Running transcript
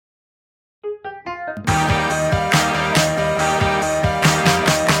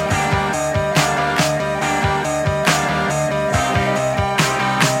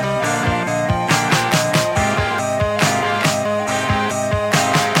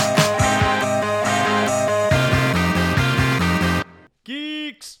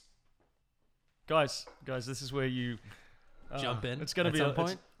guys, this is where you jump in. It's going to be some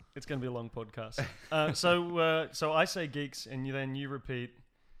point. It's going to be a long podcast. So I say geeks, and then you repeat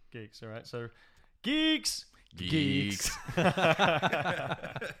geeks. All right. So geeks.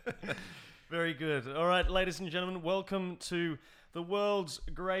 Very good. All right, ladies and gentlemen, welcome to the world's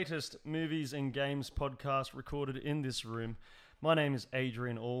greatest movies and games podcast recorded in this room. My name is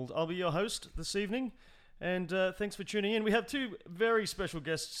Adrian Auld. I'll be your host this evening, and thanks for tuning in. We have two very special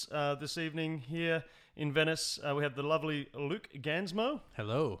guests this evening here in Venice. We have the lovely Luke Gansmo.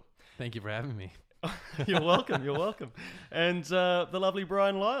 Hello. Thank you for having me. You're welcome. You're welcome. And the lovely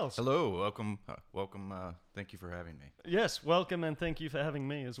Brian Lyles. Hello, welcome. Thank you for having me. Yes, welcome, and thank you for having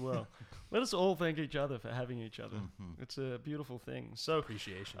me as well. Let us all thank each other for having each other. Mm-hmm. It's a beautiful thing. So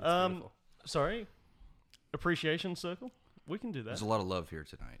appreciation. It's beautiful. Sorry, appreciation circle. We can do that. There's a lot of love here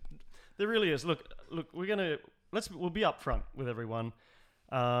tonight. There really is. Look. We'll be upfront with everyone.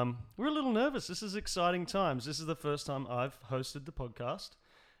 We're a little nervous. This is exciting times. This is the first time I've hosted the podcast.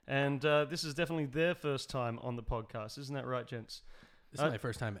 And this is definitely their first time on the podcast. Isn't that right, gents? This is my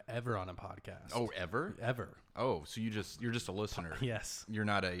first time ever on a podcast. Oh, ever? Ever. Oh, so you're just a listener. Yes. You're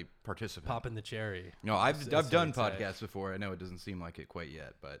not a participant. Popping the cherry. No, I've done podcasts before. I know it doesn't seem like it quite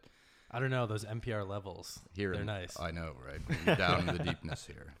yet, but I don't know, those NPR levels. They're nice. I know, right? You're down in the deepness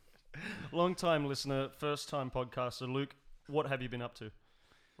here. Long-time listener, first-time podcaster. Luke, what have you been up to?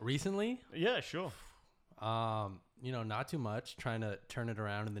 Recently? Yeah, sure. Not too much. Trying to turn it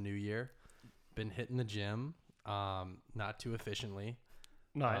around in the new year. Been hitting the gym, not too efficiently.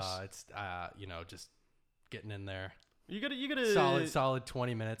 Nice. It's just getting in there. You gotta solid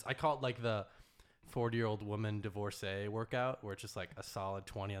 20 minutes. I call it like the 40-year-old woman divorcee workout, where it's just like a solid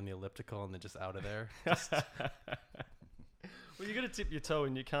 20 on the elliptical and then just out of there. Well, you gotta tip your toe,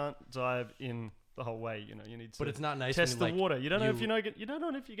 and you can't dive in the whole way. You need to. But it's not nice. Test when the water. You don't know if you don't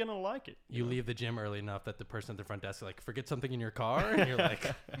know if you're gonna like it. You leave the gym early enough that the person at the front desk is like, forget something in your car, and you're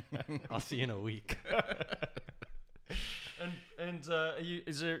like, I'll see you in a week.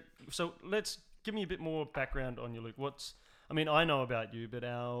 So let's give me a bit more background on you, Luke. I know about you, but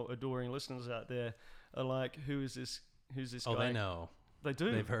our adoring listeners out there are like, who's this guy? Oh, they know. They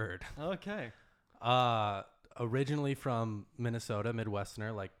do. They've heard. Okay. Originally from Minnesota,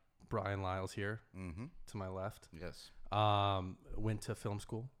 Midwesterner, like Brian Lyles here, to my left. Yes. Went to film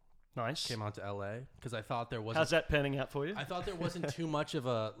school. Nice. Came out to LA because I thought there wasn't. How's that panning out for you? I thought there wasn't too much of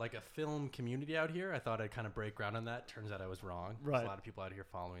a film community out here. I thought I'd kind of break ground on that. Turns out I was wrong. Right. There's a lot of people out here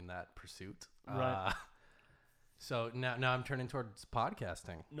following that pursuit. Right. So now I'm turning towards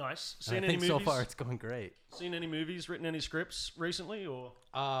podcasting. Nice. I think so far it's going great. Seen any movies, written any scripts recently, or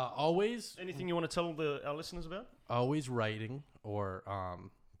always anything you want to tell our listeners about? Always writing or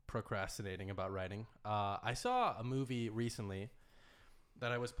procrastinating about writing. I saw a movie recently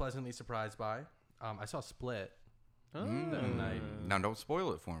that I was pleasantly surprised by. I saw Split. Oh. Now don't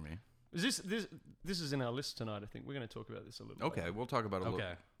spoil it for me. Is this is in our list tonight? I think we're going to talk about this a little. Okay, later. We'll talk about it a little.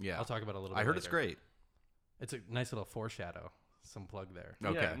 Okay, yeah, I'll talk about it a little. I bit heard later. it's great. It's a nice little foreshadow. Some plug there.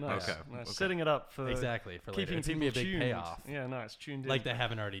 Okay. Yeah, nice. Okay. Nice. Okay. Setting it up for Exactly for keeping later. It's people gonna be a big tuned. payoff. Yeah, nice. Tuned in. Like they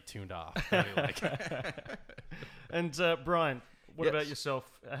haven't already tuned off. Like. And Brian, what Yes. about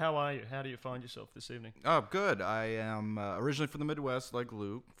yourself? How are you? How do you find yourself this evening? Oh, good. I am originally from the Midwest, like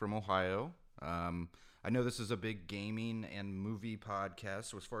Luke, from Ohio. I know this is a big gaming and movie podcast,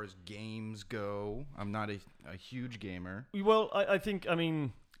 so as far as games go, I'm not a huge gamer. Well, I think,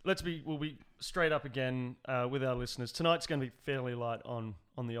 we'll be straight up again with our listeners. Tonight's going to be fairly light on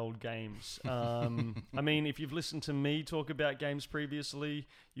the old games. If you've listened to me talk about games previously,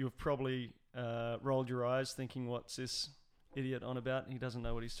 you've probably rolled your eyes thinking, what's this idiot on about? He doesn't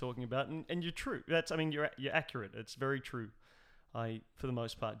know what he's talking about. And you're true. You're accurate. It's very true. I, for the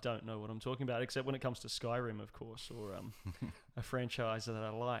most part, don't know what I'm talking about, except when it comes to Skyrim, of course, or a franchise that I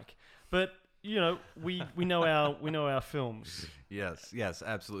like. But we know our films. Yes,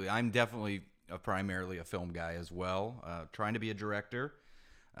 absolutely. I'm definitely primarily a film guy as well. Trying to be a director.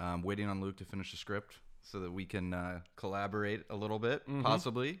 Waiting on Luke to finish the script so that we can collaborate a little bit,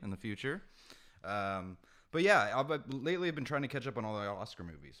 possibly in the future. But yeah, lately I've been trying to catch up on all the Oscar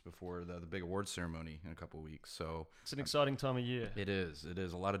movies before the big awards ceremony in a couple of weeks. So it's an exciting time of year. It is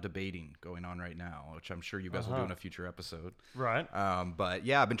a lot of debating going on right now, which I'm sure you guys will do in a future episode. Right. But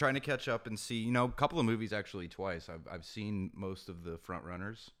yeah, I've been trying to catch up and see, a couple of movies actually twice. I've seen most of the front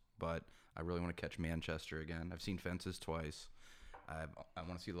runners, but I really want to catch Manchester again. I've seen Fences twice. I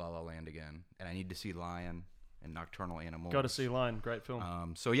want to see La La Land again, and I need to see Lion and Nocturnal Animals. Got to see Lion, great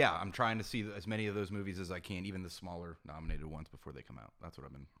film. So yeah, I'm trying to see as many of those movies as I can, even the smaller nominated ones before they come out. That's what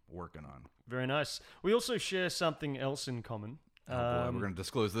I've been working on. Very nice. We also share something else in common. Oh boy, we're going to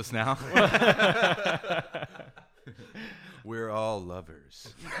disclose this now. We're all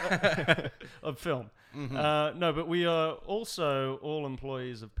lovers. of film. Mm-hmm. No, but we are also all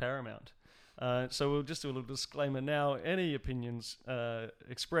employees of Paramount. So we'll just do a little disclaimer now. Any opinions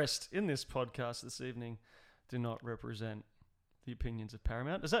expressed in this podcast this evening do not represent the opinions of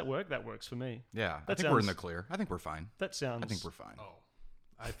Paramount. Does that work? That works for me. Yeah, I That think we're in sounds- the clear. I think we're fine. That sounds... I think we're fine. Oh,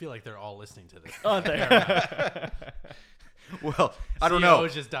 I feel like they're all listening to this. Aren't they? Well, I don't CEO know.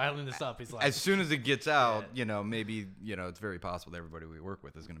 is just dialing this up. He's like, As soon as it gets out, maybe, it's very possible that everybody we work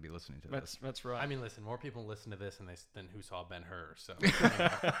with is going to be listening to this. That's right. I mean, listen, more people listen to this than who saw Ben-Hur. So,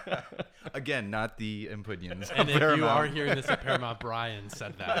 Again, not the opinions. and of if you Paramount. are hearing this at Paramount, Brian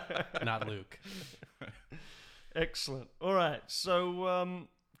said that, not Luke. Excellent. All right. So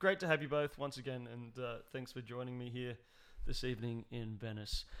great to have you both once again, and thanks for joining me here this evening in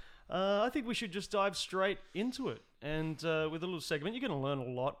Venice. I think we should just dive straight into it. And with a little segment, you're going to learn a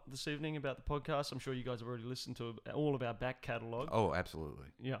lot this evening about the podcast. I'm sure you guys have already listened to all of our back catalogue. Oh, absolutely.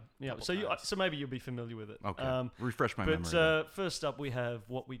 Yeah. Couple So times. so maybe you'll be familiar with it. Okay. Refresh my But memory. first up, we have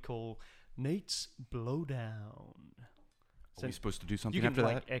what we call Nate's Blowdown. Are we supposed to do You something can after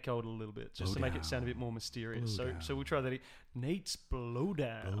like that? echo it a little bit just to make it sound a bit more mysterious. So Blowdown. we'll try that. Nate's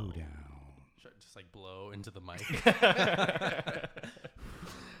Blowdown. Blow down. Should I just like blow into the mic?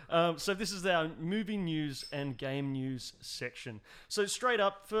 So this is our movie news and game news section. So straight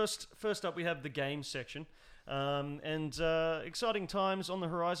up, first up we have the game section. And exciting times on the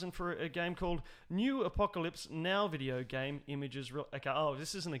horizon for a game called New Apocalypse Now video game images.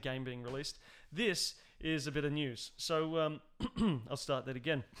 This isn't a game being released. This is a bit of news. So I'll start that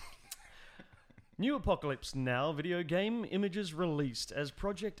again. New Apocalypse Now video game images released as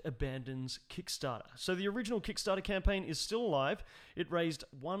Project abandons Kickstarter. So the original Kickstarter campaign is still alive. It raised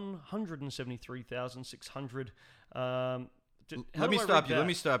 $173,600. Let me stop you. Let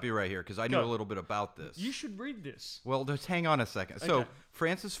me stop you right here because I know Go. a little bit about this. You should read this. Well, just hang on a second. So, Okay.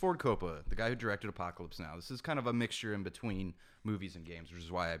 Francis Ford Coppola, the guy who directed Apocalypse Now, this is kind of a mixture in between movies and games, which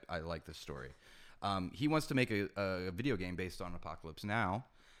is why I like this story. He wants to make a video game based on Apocalypse Now,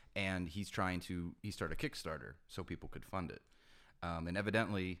 and he started a Kickstarter so people could fund it. And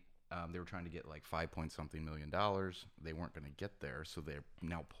evidently, they were trying to get like $5-something million. They weren't going to get there, so they're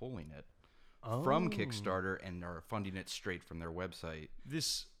now pulling it from Kickstarter and are funding it straight from their website.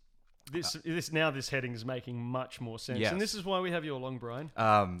 This heading is making much more sense, Yes. and this is why we have you along, Brian.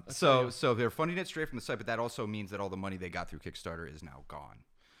 So they're funding it straight from the site, but that also means that all the money they got through Kickstarter is now gone.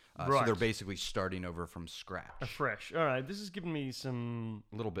 So Right. they're basically starting over from scratch. Fresh. All right, this is giving me some.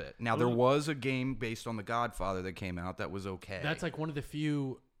 A little bit. Now, there was a game based on The Godfather that came out that was okay. That's like one of the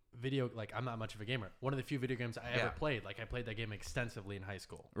few I'm not much of a gamer. One of the few video games I ever played. Like I played that game extensively in high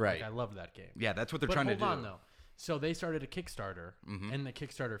school. Right. Like, I loved that game. Yeah, that's what they're But trying hold to do. on though. So they started a Kickstarter, and the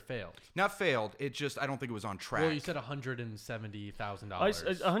Kickstarter failed. Not failed. It just, I don't think it was on track. Well, you said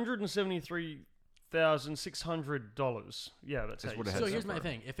 $170,000. $173,600. Yeah, that's how what you it say So had it. here's my far.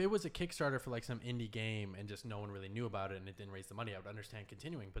 thing: if it was a Kickstarter for like some indie game and just no one really knew about it and it didn't raise the money, I would understand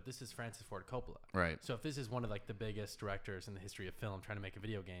continuing. But this is Francis Ford Coppola, Right. So if this is one of like the biggest directors in the history of film trying to make a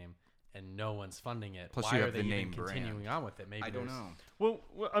video game and no one's funding it, Plus why you are have they the even name brand. continuing on with it? Maybe I don't there's- know. Well,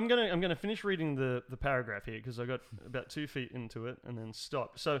 I'm gonna finish reading the paragraph here because I got about 2 feet into it and then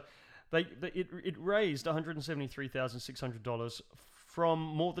stopped. So, it raised $173,600 from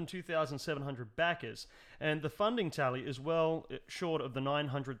more than 2,700 backers, and the funding tally is well short of the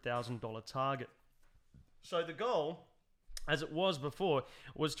 $900,000 target. So the goal, as it was before,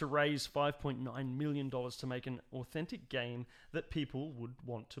 was to raise $5.9 million to make an authentic game that people would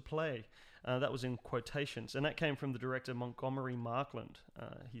want to play. That was in quotations, and that came from the director Montgomery Markland.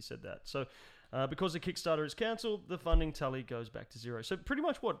 He said that. So because the Kickstarter is cancelled, the funding tally goes back to zero. So pretty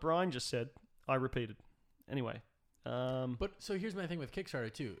much what Brian just said, I repeated. Anyway. But so here's my thing with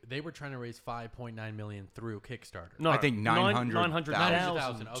Kickstarter too. They were trying to raise $5.9 million through Kickstarter. No, I think 900,000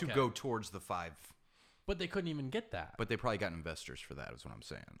 900,000, to okay. go towards the 5. But they couldn't even get that. But they probably got investors for that, is what I'm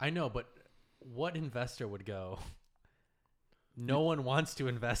saying. I know, but what investor would go, no one wants to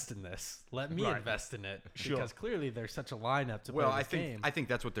invest in this. Let me Right. invest in it. Sure. Because clearly there's such a lineup to Well, play I this think game. I think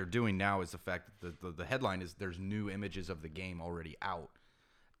that's what they're doing now is the fact that the headline is there's new images of the game already out,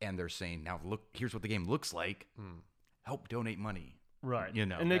 and they're saying now look, here's what the game looks like. Help donate money. Right. You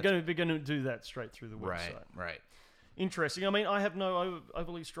know, and they're that's- going to do that straight through the website. Right. Interesting. I mean, I have no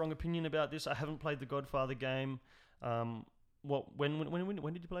overly strong opinion about this. I haven't played the Godfather game. When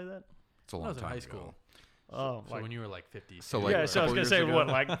did you play that? It's a long was in time high ago. school. Oh, So when you were like 50. So, 60. like, yeah. a So I was couple going to years say ago? what,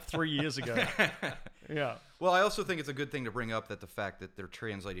 like 3 years ago. Yeah. Well, I also think it's a good thing to bring up that the fact that they're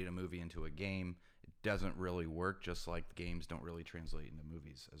translating a movie into a game doesn't really work, just like games don't really translate into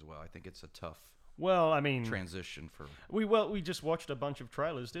movies as well. I think it's a tough Well, I mean, transition for. we just watched a bunch of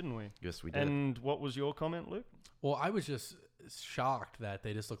trailers, didn't we? Yes, we did. And what was your comment, Luke? Well, I was just shocked that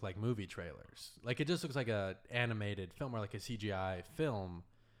they just look like movie trailers. Like it just looks like a animated film or like a CGI film.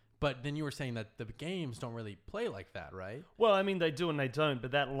 But then you were saying that the games don't really play like that, right? Well, I mean, they do and they don't, but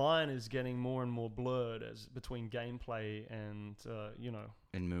that line is getting more and more blurred as between gameplay and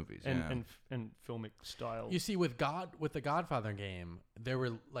in movies, and filmic style. You see, with the Godfather game, there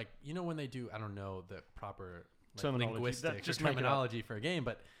were like, when they do, I don't know the proper Terminology. linguistic Just or make it up. terminology for a game,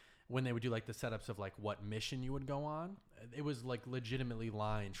 but when they would do like the setups of like what mission you would go on, it was like legitimately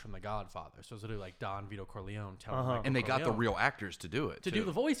lines from The Godfather. So it was literally like Don Vito Corleone telling Michael and they got the Corleone real actors to do it to too. do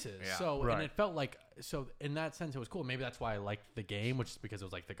the voices. Yeah. So Right. and it felt like in that sense it was cool. Maybe that's why I liked the game, which is because it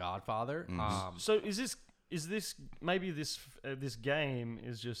was like The Godfather. So is this maybe this game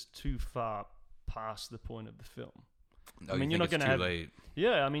is just too far past the point of the film? Oh, I mean, you you're think not it's going to too have. late?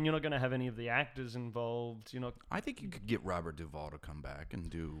 Yeah, I mean, you're not going to have any of the actors involved. You're not. I think you could get Robert Duvall to come back and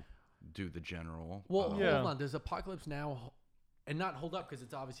do the general. Well, Yeah. hold on. Does Apocalypse Now and not hold up because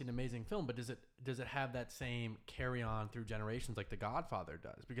it's obviously an amazing film, but does it have that same carry on through generations like The Godfather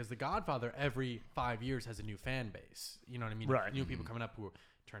does? Because The Godfather every 5 years has a new fan base. You know what I mean? Right. New people coming up who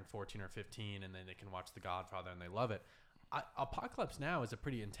turn 14 or 15 and then they can watch The Godfather and they love it. Apocalypse Now is a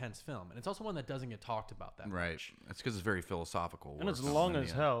pretty intense film, and it's also one that doesn't get talked about that Right. much. It's because it's very philosophical. And it's work long in as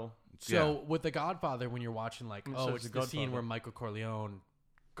the hell. So with The Godfather, when you're watching like, And so oh, is it's The the scene Godfather. where Michael Corleone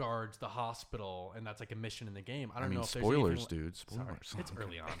guards the hospital, and that's like a mission in the game. I don't I mean, know if there's spoilers, anything dude. Sorry, Spoilers. it's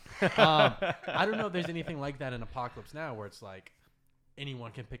early on. I don't know if there's anything like that in Apocalypse Now, where it's like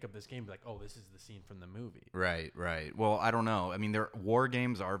anyone can pick up this game and be like, oh, this is the scene from the movie. Right, right. Well, I don't know. I mean, war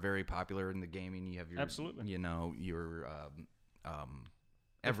games are very popular in the gaming. You have your Absolutely. your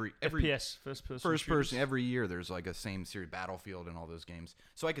every FPS, first person. first person shooters. every year there's like a same series, Battlefield and all those games.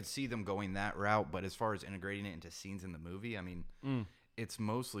 So I could see them going that route, but as far as integrating it into scenes in the movie, I mean, it's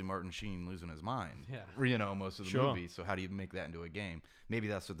mostly Martin Sheen losing his mind. Yeah. Most of the Sure. movie. So how do you make that into a game? Maybe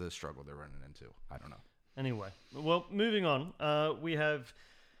that's what the struggle they're running into. I don't know. Anyway, well, moving on. We have.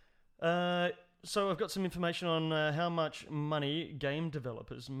 So I've got some information on how much money game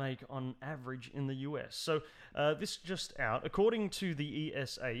developers make on average in the US. So this just out. According to the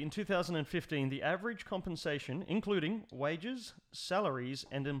ESA, in 2015, the average compensation, including wages, salaries,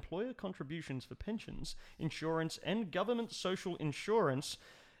 and employer contributions for pensions, insurance, and government social insurance,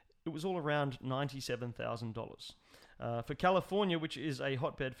 it was all around $97,000. For California, which is a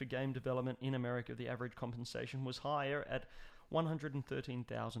hotbed for game development in America, the average compensation was higher at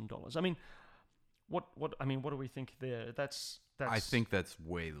 $113,000. I mean, what do we think there? That's I think that's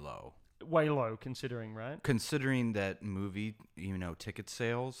way low. way low considering, right? Considering that movie, ticket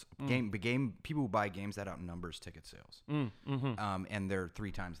sales, game people who buy games, that outnumbers ticket sales. And they're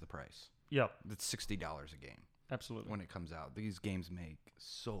 3 times the price. Yep, That's $60 a game absolutely. when it comes out. These games make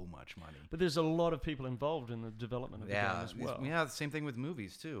so much money. But there's a lot of people involved in the development of the game as well. Yeah, the same thing with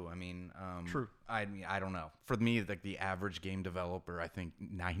movies too. I mean, True. I mean, I don't know. For me, like the average game developer, I think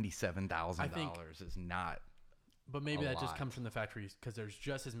 $97,000 is not. But maybe A that just lot. comes from the fact because there's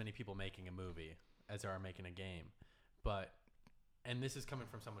just as many people making a movie as there are making a game. And this is coming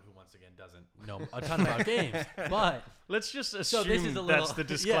from someone who, once again, doesn't know a ton about games. But Let's just assume so this is a little. that's the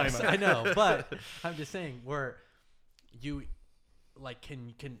disclaimer. Yes, I know, but I'm just saying where you like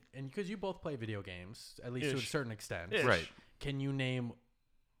can and because you both play video games at least to a Ish. certain extent, Ish. Right. Can you name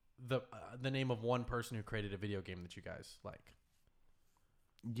the name of one person who created a video game that you guys like?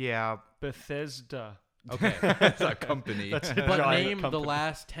 Yeah, Bethesda. Okay, it's a company. That's a but giant name the company.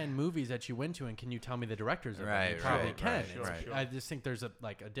 last 10 movies that you went to, and can you tell me the directors of them? Right, You probably right, can. right, It's- right. Sure. I just think there's a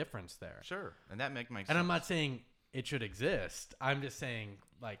difference there. Sure, and that makes sense. And I'm not saying it should exist. I'm just saying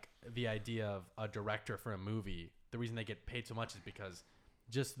like the idea of a director for a movie, the reason they get paid so much is because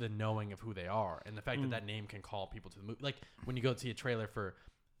just the knowing of who they are and the fact that name can call people to the movie. Like when you go see a trailer for,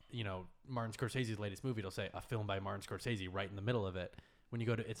 Martin Scorsese's latest movie, it'll say a film by Martin Scorsese right in the middle of it. When you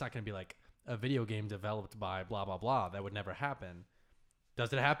go to, it's not going to be like a video game developed by blah, blah, blah. That would never happen.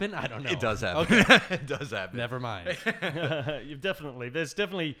 Does it happen? I don't know. It does happen. Okay. It does happen. Never mind. There's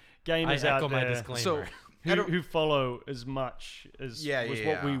definitely I gamers echo out my there disclaimer. So I don't- who follow as much as Yeah, was yeah,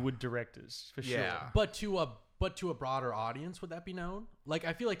 what we yeah. would direct as for Yeah. sure. But to a broader audience, would that be known? Like,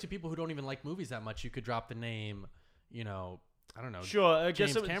 I feel like to people who don't even like movies that much, you could drop the name, I don't know. Sure, I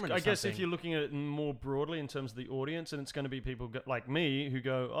James guess. Cameron or I guess if something. you're looking at it more broadly in terms of the audience, and it's going to be people like me who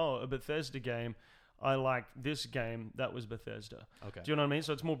go, "Oh, a Bethesda game, I like this game. That was Bethesda." Okay. Do you know what I mean?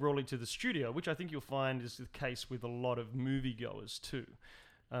 So it's more broadly to the studio, which I think you'll find is the case with a lot of moviegoers too,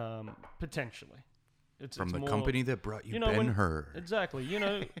 potentially. From it's the more, company that brought you, you know, Ben when- Hur. Exactly.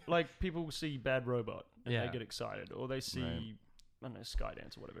 Like people see Bad Robot and Yeah. they get excited, or they see Right. I don't know,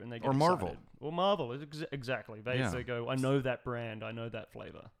 Skydance or whatever, and they get Or Marvel. excited. Or Marvel. Exactly. They go, I know that brand, I know that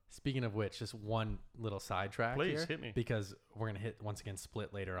flavor. Speaking of which, just one little sidetrack. Please, here, hit me. because we're gonna hit once again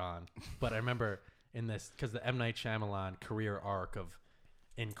Split later on. But I remember in this because the M Night Shyamalan career arc of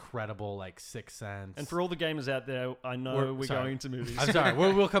incredible like Sixth Sense. And for all the gamers out there, I know we're sorry. going to movies. I'm sorry,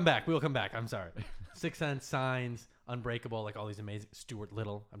 we'll come back. We'll come back. I'm sorry. Sixth Sense, Signs, Unbreakable, like all these amazing Stuart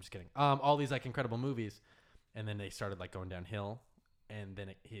Little. I'm just kidding. All these like incredible movies, and then they started like going downhill. And then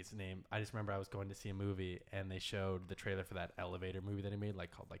his name, I just remember I was going to see a movie and they showed the trailer for that Elevator movie that he made,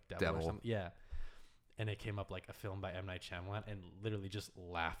 like called like Devil. Or something. Yeah. And it came up like a film by M. Night Shyamalan and literally just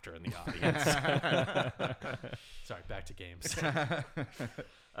laughter in the audience. Sorry, back to games.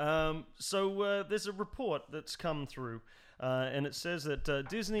 So there's a report that's come through, and it says that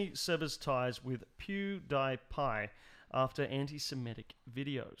Disney severs ties with PewDiePie after anti-Semitic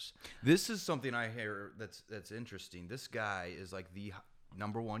videos. This is something I hear that's interesting. This guy is like the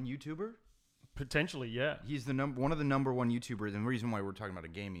number one YouTuber. Potentially, yeah. He's the one of the number one YouTubers, and the reason why we're talking about a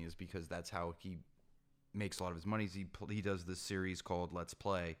gaming is because that's how he makes a lot of his money. He does this series called Let's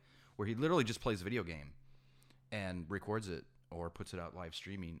Play, where he literally just plays a video game and records it or puts it out live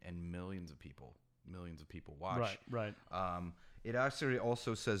streaming, and millions of people watch. Right. It actually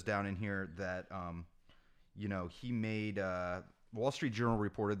also says down in here that he made Wall Street Journal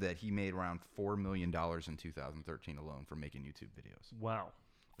reported that he made around $4 million in 2013 alone for making YouTube videos. Wow.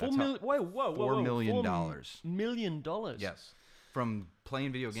 That's Whoa, $4 million. $4 million. Yes, from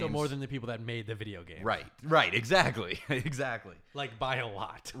playing video games. So more than the people that made the video game. Right, exactly. Like by a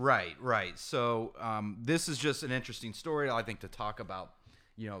lot. Right. So this is just an interesting story, I think, to talk about.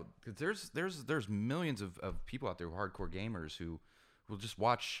 Because there's millions of people out there who are hardcore gamers who will just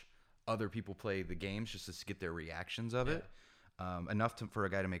watch other people play the games just to get their reactions of it. Enough for a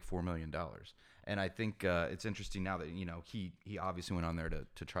guy to make $4 million. And I think it's interesting now that he obviously went on there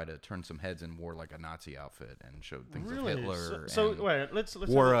to try to turn some heads and wore like a Nazi outfit and showed things of Hitler. So and wait, let's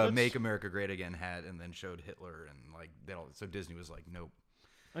wore a let's- "Make America Great Again" hat and then showed Hitler and like that. So Disney was like, nope.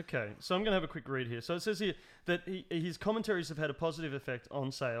 Okay, so I'm going to have a quick read here. So it says here that his commentaries have had a positive effect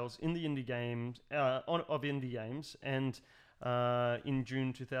on sales in the indie games of indie games, and in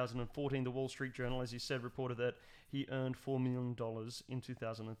June 2014, the Wall Street Journal, as you said, reported that he earned $4 million in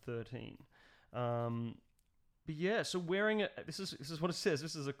 2013. But yeah, so wearing this is what it says.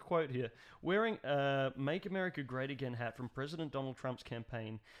 This is a quote here. Wearing a "Make America Great Again" hat from President Donald Trump's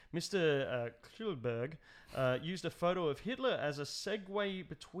campaign, Mr. Kielberg used a photo of Hitler as a segue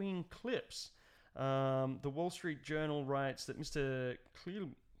between clips. The Wall Street Journal writes that Mr.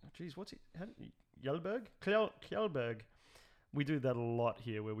 Kielberg. We do that a lot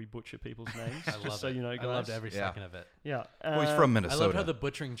here, where we butcher people's names. I love just so it. you know, guys. I loved every second of it. Yeah, Well, he's from I Minnesota. loved how the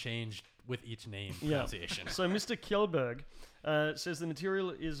butchering changed with each name pronunciation. So Mr. Kielberg says the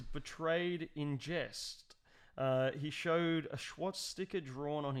material is betrayed in jest. He showed a Schwartz sticker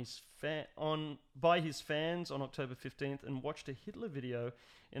drawn on his by his fans on October 15th and watched a Hitler video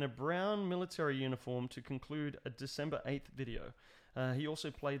in a brown military uniform to conclude a December 8th video. He also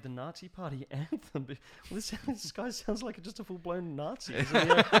played the Nazi Party anthem. Well, this guy sounds like just a full-blown Nazi.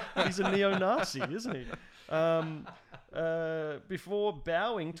 He's a neo-Nazi, isn't he? Before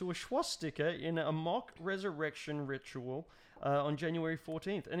bowing to a swastika in a mock resurrection ritual on January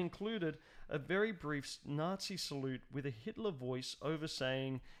 14th, and included a very brief Nazi salute with a Hitler voice over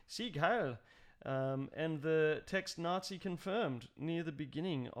saying "Sieg Heil," and the text "Nazi confirmed" near the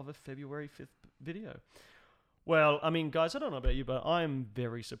beginning of a February 5th video. Well, I mean, guys, I don't know about you, but I'm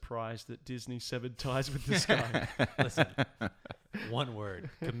very surprised that Disney severed ties with this guy. Listen, one word: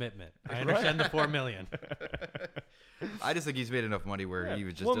 commitment. I understand the $4 million. I just think he's made enough money where he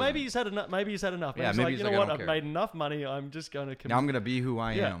was just. Well, maybe he's had enough. Maybe he's had enough. Yeah, He's maybe like, he's you know like, I what? don't I've care. made enough money. I'm just going to commit. Now I'm gonna be who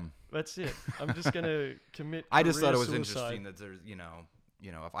I Yeah. am. That's it. I'm just going to commit. I just thought it career was suicide. interesting that there's,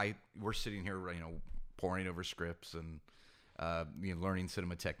 if we're sitting here, poring over scripts and, learning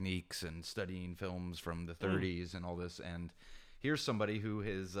cinema techniques and studying films from the 30s and all this, and here's somebody who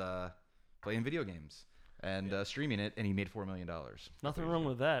is playing video games and streaming it, and he made $4 million. Nothing wrong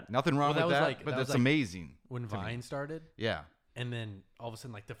with that. Nothing wrong Well, with that was that, like- but that that's was like amazing. When to me. Vine started, Yeah. and then all of a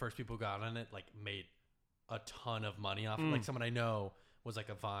sudden, like the first people who got on it, like made a ton of money off. Like someone I know was like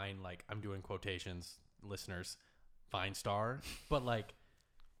a Vine, like I'm doing quotations, listeners, Vine star, but like,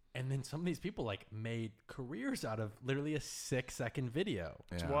 and then some of these people like made careers out of literally a 6-second video.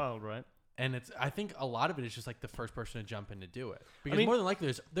 It's Yeah. wild, right? And I think a lot of it is just like the first person to jump in to do it. Because mean- more than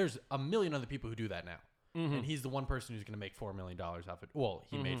likely, there's a million other people who do that now. And he's the one person who's going to make $4 million off it. Well,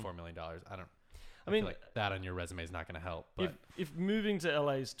 he made $4 million. I I mean, feel like that on your resume is not going to help. But if moving to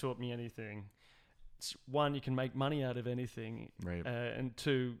LA's taught me anything, it's one, you can make money out of anything, Right. And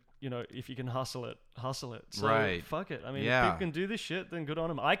two, if you can hustle it. So Right. fuck it. I mean, Yeah. if people can do this shit, then good on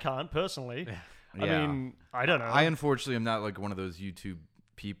them. I can't personally. I Yeah. mean, I don't know. I unfortunately am not like one of those YouTube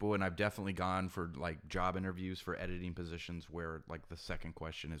people, and I've definitely gone for like job interviews for editing positions where like the second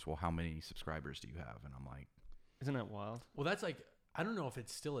question is, well, how many subscribers do you have? And I'm like, Isn't that wild? well, that's like, I don't know if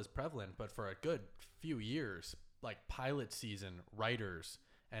it's still as prevalent, but for a good few years, like pilot season, writers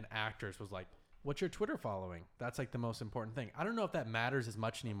and actors was like, what's your Twitter following? That's like the most important thing. I don't know if that matters as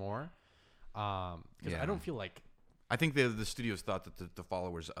much anymore. Because Yeah. I don't feel like, I think the studios thought that the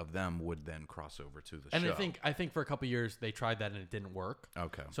followers of them would then cross over to the and show. I think for a couple years they tried that and it didn't work.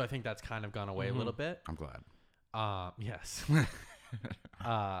 Okay. So I think that's kind of gone away a little bit. I'm glad. Yes.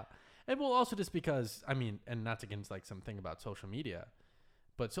 And well, also just because, I mean, and not to get into like something about social media,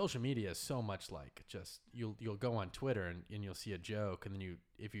 but social media is so much like just you'll go on Twitter and you'll see a joke, and then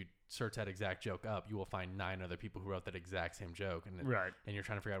if you search that exact joke up, you will find 9 other people who wrote that exact same joke, and Right. and you're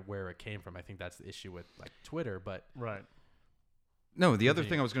trying to figure out where it came from. I think that's the issue with like Twitter, but Right. No, the other Continue.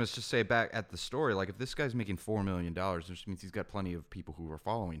 thing I was going to just say back at the story, like if this guy's making $4 million, which means he's got plenty of people who are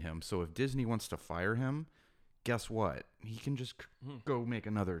following him. So if Disney wants to fire him, guess what? He can just go make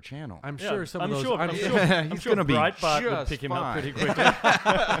another channel. I'm Yeah, sure some of those. I'm sure, Yeah, I'm he's sure gonna be Breitbart would just pick him up fine. pretty quickly.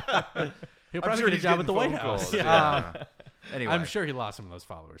 He'll I'm probably sure get a he's job at getting the White phone House. calls, Yeah. yeah. Anyway, I'm sure he lost some of those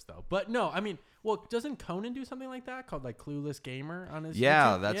followers though. But no, I mean, well, doesn't Conan do something like that called like Clueless Gamer on his?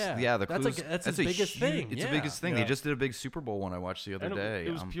 Yeah, YouTube? that's the that's Clues- like that's his a biggest huge- thing. It's yeah. the biggest thing. Yeah. They just did a big Super Bowl one I watched the other And day.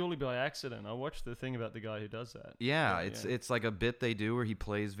 it was purely by accident. I watched the thing about the guy who does that. Yeah, it's like a bit they do where he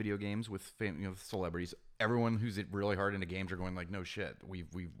plays video games with celebrities. Everyone who's really hard into games are going like, no shit, we've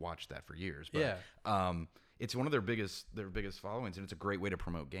watched that for years. But, Yeah. it's one of their biggest followings, and it's a great way to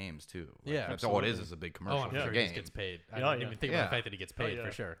promote games too. Like, Yeah, that's all it absolutely. is a big Oh, commercial I'm for sure the he game. just gets paid. I Yeah, didn't yeah. even think about Yeah. the fact that he gets paid yeah.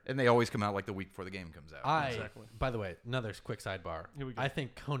 for sure. And they always come out like the week before the game comes out. Exactly. By the way, another quick sidebar. Here we go. I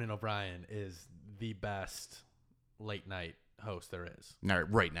think Conan O'Brien is the best late night host there is. No,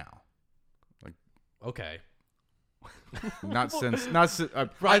 right now, Okay. not since.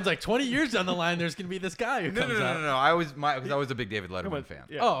 Brian's like 20 years down the line. There's gonna be this guy who No, comes no. out. I was a big David Come Letterman on, fan.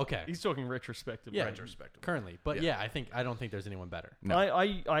 yeah. Oh, okay. He's talking retrospectively. Yeah, Retrospectively. currently, but Yeah. I don't think there's anyone better. No.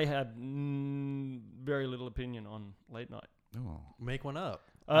 I had very little opinion on late night. Oh. Make one up.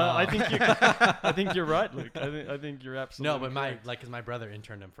 I think you're right, Luke. I think you're absolutely No, but correct. because my brother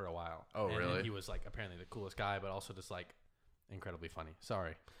interned him for a while. Oh, and really? he was like apparently the coolest guy, but also just like incredibly funny.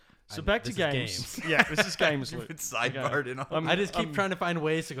 Sorry. So back to this is games. Yeah, this is games, Luke. It's sidebarred in all. I just keep trying to find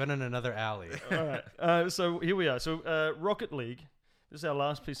ways to go down another alley. All right. So here we are. So Rocket League. This is our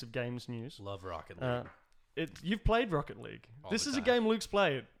last piece of games news. Love Rocket League. You've played Rocket League. All This the is a time. game Luke's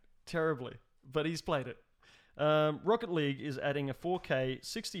played terribly, but he's played it. Rocket League is adding a 4K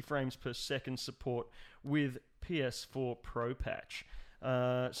 60 frames per second support with PS4 Pro patch.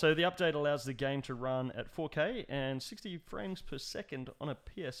 So the update allows the game to run at 4K and 60 frames per second on a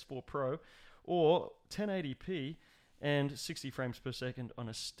PS4 Pro, or 1080p and 60 frames per second on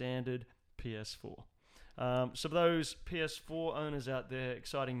a standard PS4. So for those PS4 owners out there,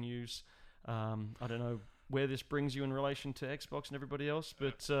 exciting news. I don't know where this brings you in relation to Xbox and everybody else,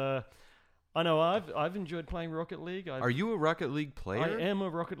 but I know I've enjoyed playing Rocket League. Are you a Rocket League player? I am a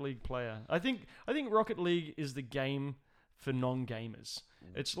Rocket League player. I think Rocket League is the game for non-gamers.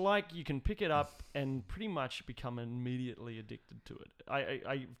 It's like you can pick it up and pretty much become immediately addicted to it.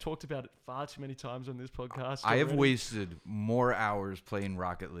 I've talked about it far too many times on this podcast. I have already. wasted more hours playing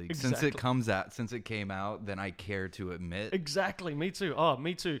Rocket League since Exactly. it came out than I care to admit. Exactly, me too. Oh,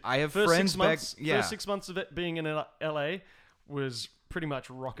 me too. I have First friends 6 months, back. Yeah, First 6 months of it being in LA was pretty much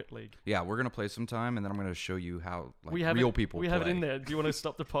Rocket League. yeah. We're gonna play sometime, and then I'm gonna show you how We have real it, people. We play. have it in there. Do you want to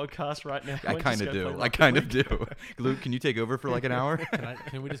stop the podcast right now? I and kind just of go do. play I Rocket kind of League? do. Luke, can you take over for like an hour?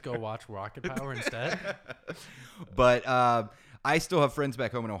 Can we just go watch Rocket Power instead? But I still have friends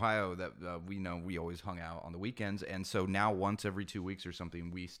back home in Ohio that we always hung out on the weekends, and so now once every 2 weeks or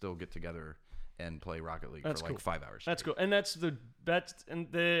something, we still get together and play Rocket League That's for like cool. 5 hours. That's straight. cool, and that's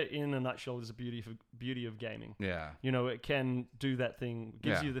there in a nutshell is the beauty of gaming. Yeah. You know, it can do that thing.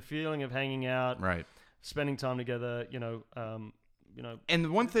 Gives Yeah. you the feeling of hanging out, Right. spending time together. And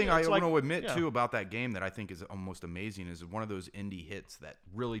the one thing Yeah, I it's want like- to admit yeah. too about that game that I think is almost amazing is one of those indie hits that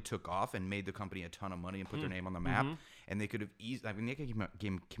really took off and made the company a ton of money and put their name on the map. Mm-hmm. And they could have I mean, the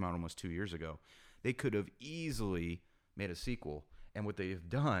game came out almost 2 years ago. They could have easily made a sequel. And what they have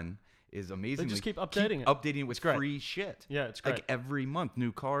done is amazingly keep updating it. updating it with great. free shit. Yeah, it's great. Like every month,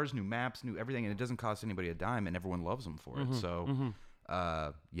 new cars, new maps, new everything, and it doesn't cost anybody a dime, and everyone loves them for Mm-hmm. it. So.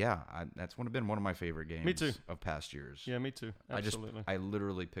 That's been one of my favorite games. Me too. Of past years. Yeah, me too. Absolutely. I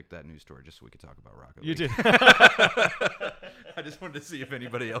literally picked that news story just so we could talk about Rocket You League. did. I just wanted to see if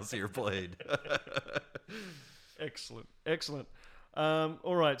anybody else here played. Excellent.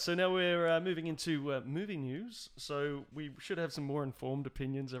 All right, so now we're moving into movie news. So we should have some more informed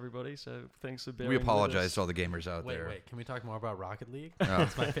opinions, everybody. So thanks for bearing We with apologize us. to all the gamers out there. Wait. Can we talk more about Rocket League? Oh.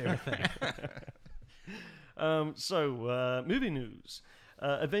 That's my favorite thing. Movie news.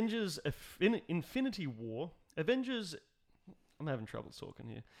 Avengers Infinity War. Avengers... I'm having trouble talking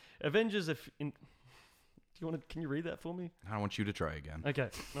here. Avengers... Can you read that for me? I want you to try again. Okay,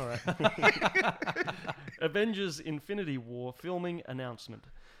 all right. Avengers Infinity War filming announcement.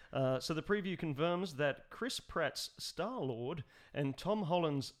 So the preview confirms that Chris Pratt's Star-Lord and Tom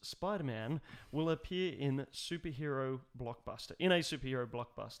Holland's Spider-Man will appear in a superhero blockbuster.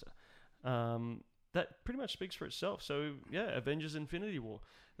 That pretty much speaks for itself. So, yeah, Avengers Infinity War.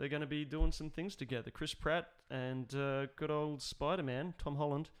 They're going to be doing some things together. Chris Pratt and good old Spider-Man, Tom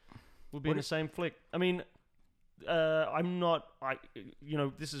Holland, will be in the same flick. I mean...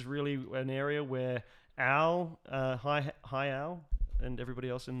 this is really an area where Al, hi Al, and everybody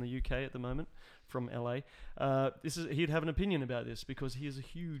else in the UK at the moment from LA, he'd have an opinion about this because he is a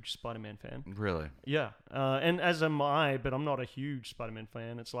huge Spider-Man fan. Really? Yeah, and as am I, but I'm not a huge Spider-Man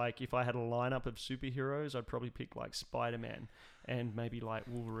fan. It's like if I had a lineup of superheroes, I'd probably pick like Spider-Man and maybe like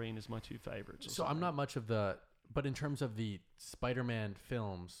Wolverine as my two favorites. So I'm not much of but in terms of the Spider-Man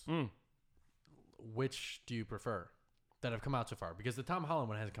films, which do you prefer that have come out so far? Because the Tom Holland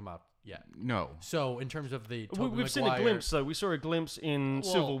one hasn't come out yet. No. So in terms of the Tobey We've seen a glimpse, though. We saw a glimpse in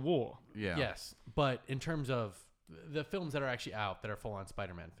Civil War. Yeah. Yes, but in terms of the films that are actually out that are full-on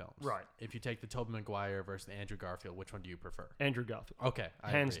Spider-Man films, Right. If you take the Tobey Maguire versus the Andrew Garfield, which one do you prefer? Andrew Garfield. Okay,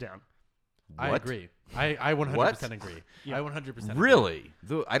 Hands down. I What? agree. I 100% What? agree. Yeah. I 100% agree. Really?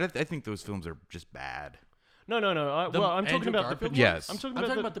 I think those films are just bad. No. I'm talking Andrew about the Garfield Yes. I'm talking I'm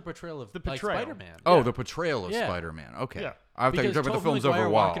talking about about the portrayal of the like, portrayal. Spider-Man. Oh, Yeah. the portrayal of Yeah. Spider-Man. Okay. Yeah. I thought you were talking about the Tobey films Maguire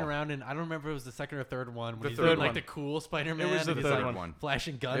overall. walking around, and I don't remember if it was the second or third one. When The he's third doing, like one. the cool Spider-Man. It was the and he's, third like, one.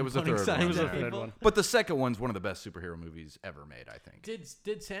 flashing guns. It was the pointing third signs one, It was the at third people. one. But the second one's one of the best superhero movies ever made, I think.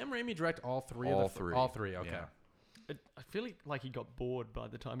 Did Sam Raimi direct all three? All of the three. All three. Okay. Yeah. I feel like he got bored by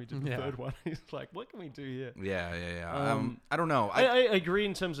the time he did the Yeah. third one. He's like, what can we do here? Yeah. I don't know. I agree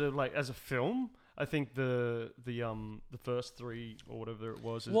in terms of like as a film. I think the first three or whatever it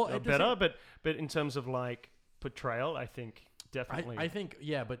was is Well, it better, doesn't- but in terms of like portrayal, I think definitely. I think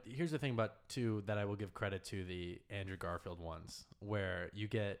but here's the thing about two that I will give credit to the Andrew Garfield ones, where you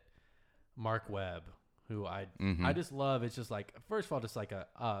get Mark Webb, who I just love. It's just like, first of all, just like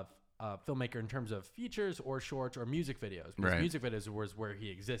a filmmaker in terms of features or shorts or music videos. Because Right. music videos was where he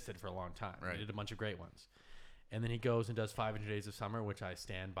existed for a long time. Right. He did a bunch of great ones. And then he goes and does 500 Days of Summer, which I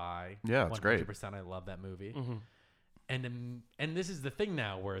stand by. Yeah, it's great. 100%. I love that movie. Mm-hmm. And this is the thing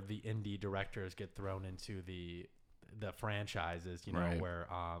now where the indie directors get thrown into the franchises, you know, Right. where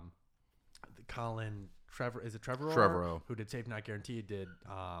Colin Trevorrow? Trevorrow. Who did Safe Not Guaranteed, did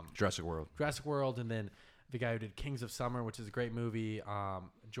Jurassic World. Jurassic World, and then the guy who did Kings of Summer, which is a great movie.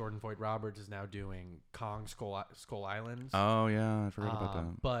 Jordan Voight Roberts is now doing Kong Skull Islands. Oh yeah, I forgot about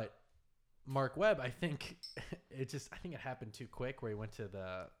that. But Mark Webb, I think I think it happened too quick where he went to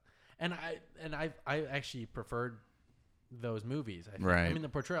I actually preferred those movies. I think. Right. I mean the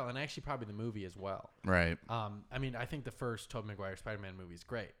portrayal and actually probably the movie as well. Right. I mean I think the first Tobey Maguire Spider-Man movie is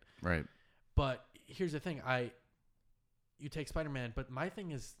great. Right. But here's the thing, you take Spider-Man, but my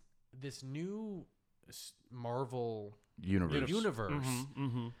thing is this new Marvel Universe.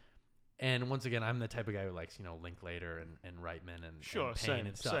 Mm-hmm. And once again, I'm the type of guy who likes, Linklater and Reitman and Payne same,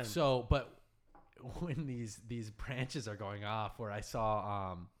 and stuff. same. So, but when these branches are going off, where I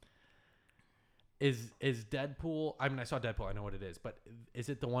saw, is Deadpool? I mean, I saw Deadpool. I know what it is, but is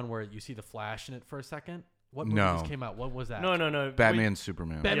it the one where you see the Flash in it for a second? What movies came out? What was that? No. Batman,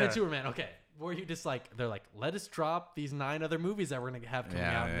 Superman. Batman, Yeah. Superman. Okay. Where you just they're like, let us drop these 9 other movies that we're gonna have coming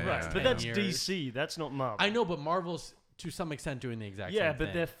Yeah, out. In the yeah, next Right, 10 but that's years. DC. That's not Marvel. I know, but Marvel's to some extent doing the exact Yeah, same but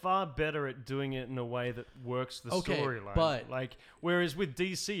thing. they're far better at doing it in a way that works the Okay, storyline. but- like, whereas with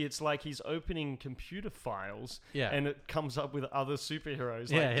DC, it's like he's opening computer files, Yeah. and it comes up with other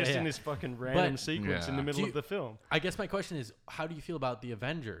superheroes, Yeah, like just yeah. in this fucking random But- sequence in the Yeah. middle Do of you- the film. I guess my question is, how do you feel about the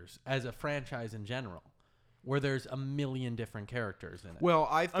Avengers as a franchise in general, where there's a million different characters in it? Well,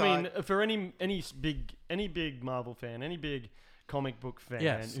 I thought. I mean, for any big Marvel fan, any big comic book fan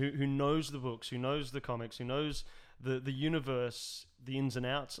Yes. who knows the books, who knows the comics, who knows the universe, the ins and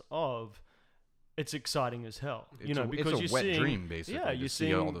outs of, it's exciting as hell. It's because it's a you're wet seeing, dream, basically. yeah, to you're see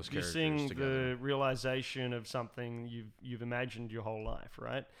seeing all those you're characters seeing together. the realization of something you've imagined your whole life,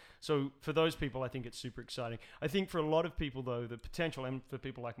 right? So for those people, I think it's super exciting. I think for a lot of people, though, the potential, and for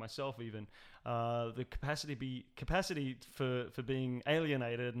people like myself, even the capacity for being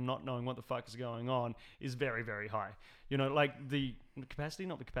alienated and not knowing what the fuck is going on is very, very high. Like the capacity,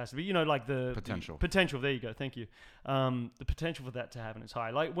 not the capacity, but like the Potential. Potential. There you go. Thank you. The potential for that to happen is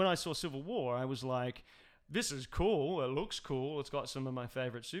high. Like when I saw Civil War, I was like, this is cool. It looks cool. It's got some of my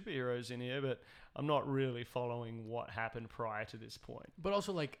favorite superheroes in here, but I'm not really following what happened prior to this point. But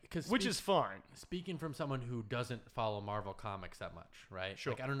also, like, Which is fine. Speaking from someone who doesn't follow Marvel comics that much, right?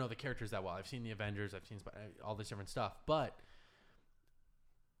 Sure. Like, I don't know the characters that well. I've seen the Avengers. I've seen all this different stuff. But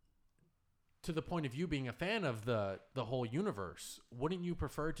to the point of you being a fan of the whole universe, wouldn't you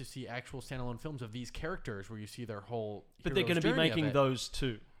prefer to see actual standalone films of these characters where you see their whole But they're going to be making those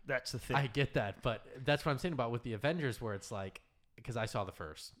too. That's the thing. I get that, but that's what I'm saying about with the Avengers, where it's like, because I saw the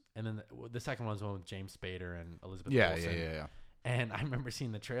first, and then the second one was the one with James Spader and Elizabeth Olsen. Yeah. And I remember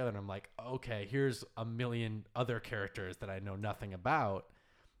seeing the trailer, and I'm like, okay, here's a million other characters that I know nothing about.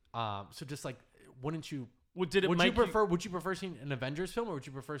 So just like, wouldn't you? Would you prefer seeing an Avengers film, or would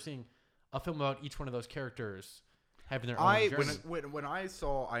you prefer seeing a film about each one of those characters having their own journey? When I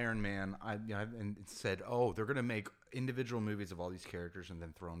saw Iron Man, and it said, oh, they're gonna make individual movies of all these characters and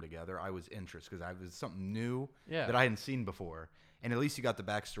then throw them together, I was interested because I was something new that I hadn't seen before, and at least you got the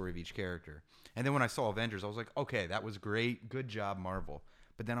backstory of each character. And then when I saw Avengers, I was like, okay, that was great, good job, Marvel.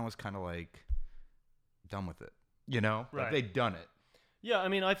 But then I was kind of like done with it, Right. Like they'd done it. Yeah, I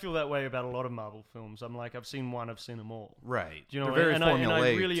mean, I feel that way about a lot of Marvel films. I'm like, I've seen one, I've seen them all. Right. Do you know? They're very and formulaic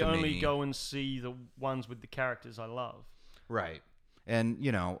I really to only me. go and see the ones with the characters I love. Right. And,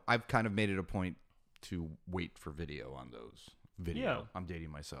 I've kind of made it a point to wait for video on those. Yeah. I'm dating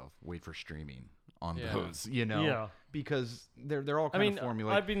myself. Wait for streaming on Yeah. those, Yeah. Because they're all kind of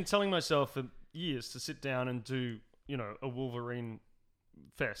formulaic. I've been telling myself for years to sit down and do, a Wolverine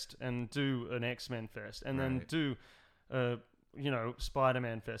fest and do an X-Men fest and then Right. do,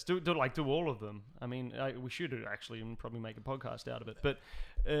 Spider-Man fest. Do all of them. I mean, we should actually and probably make a podcast out of it. But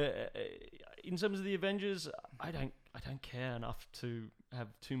in terms of the Avengers, I don't care enough to have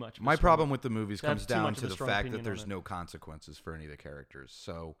too much. Of a My strong- problem with the movies to have comes too down much of to a the strong fact that opinion on there's it. no consequences for any of the characters.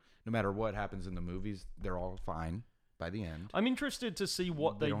 So no matter what happens in the movies, they're all fine by the end. I'm interested to see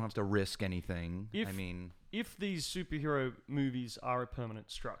what They don't have to risk anything. If these superhero movies are a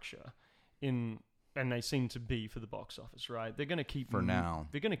permanent structure and they seem to be for the box office, right? They're going to keep For now.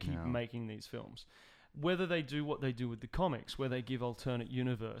 They're going to keep Yeah. making these films. Whether they do what they do with the comics, where they give alternate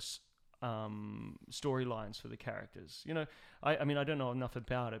universe storylines for the characters. I mean, I don't know enough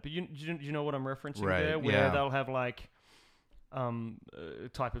about it, but you know what I'm referencing Right, there, where yeah. they'll have like a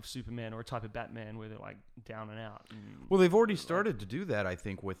type of Superman or a type of Batman where they're like down and out. Well, they've already started to do that, I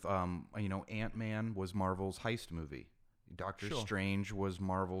think, with Ant-Man was Marvel's heist movie. Doctor Sure. Strange was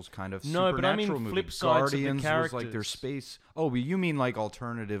Marvel's kind of No, but I supernatural mean movie. flip sides of the Guardians was like their characters. space. Oh, but you mean like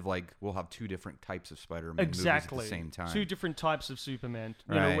alternative? Like we'll have two different types of Spider-Man Exactly. movies at the same time. Two different types of Superman.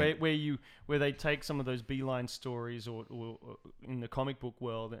 Right. Where they take some of those beeline stories or in the comic book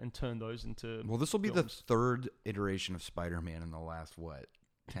world and turn those into. Well, this will be the films. third iteration of Spider-Man in the last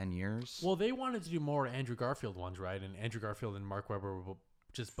 10 years? Well, they wanted to do more Andrew Garfield ones, right? And Andrew Garfield and Mark Webber were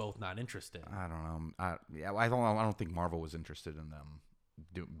just both not interested. I don't know. I don't think Marvel was interested in them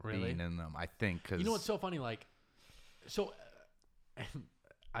Really? being in them. I think because You know what's so funny? Like,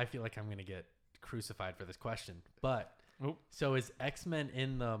 I feel like I'm gonna get crucified for this question, but Oh. so is X-Men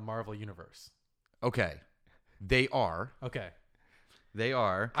in the Marvel universe? okay, they are. Okay, They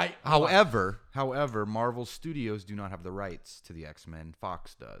are. I- However, Marvel Studios do not have the rights to the X-Men.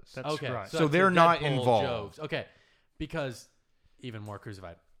 Fox does. That's okay, right. So that's they're the not Deadpool involved. jokes. Okay, because even more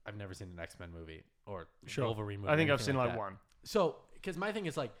crucified. I've never seen an X-Men movie or Sure. Wolverine movie. I think or I've anything seen like that. one. So, because my thing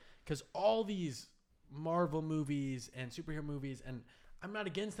is like, because all these Marvel movies and superhero movies, and I'm not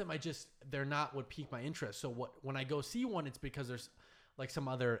against them. They're not what pique my interest. So when I go see one, it's because there's like some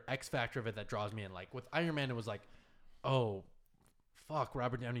other X factor of it that draws me in. Like with Iron Man, it was like, oh, fuck,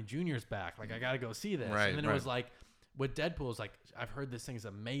 Robert Downey Jr.'s back. Like I gotta go see this. Right, and then right. it was like with Deadpool, it's like I've heard this thing's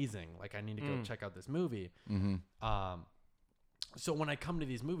amazing. Like I need to go check out this movie. Mm-hmm. So when I come to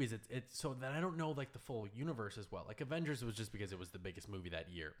these movies, it's so that I don't know like the full universe as well. Like Avengers was just because it was the biggest movie that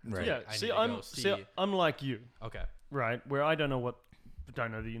year. Right. Yeah. I need See, to go see. I'm like you, Okay. right? Where I don't know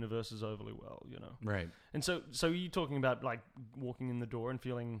the universes overly well, Right. And so are you talking about like walking in the door and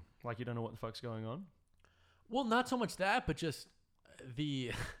feeling like you don't know what the fuck's going on? Well, not so much that, but just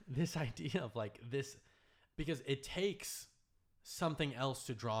this idea of like this, because it takes something else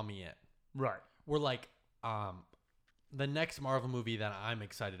to draw me in. Right. we're like, the next Marvel movie that I'm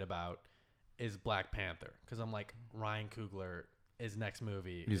excited about is Black Panther, because I'm like, Ryan Coogler, his next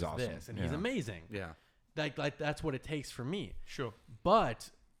movie He's is awesome. this, and he's amazing. Yeah. Like that's what it takes for me. Sure. But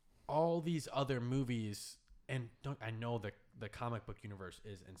all these other movies, and I know the comic book universe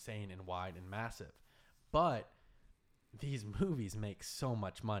is insane and wide and massive, but these movies make so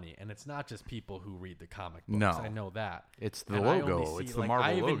much money, and it's not just people who read the comic books. No. I know that. It's the And I only logo. see, It's the like,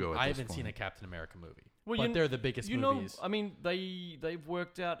 Marvel logo. I At this haven't seen a point. Captain America movie. Well, But they're the biggest movies. I mean, they've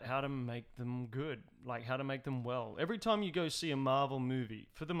worked out how to make them good, like how to make them well. Every time you go see a Marvel movie,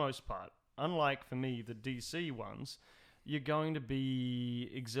 for the most part, unlike for me the DC ones, you're going to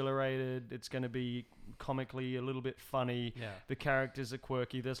be exhilarated. It's going to be comically a little bit funny. Yeah. The characters are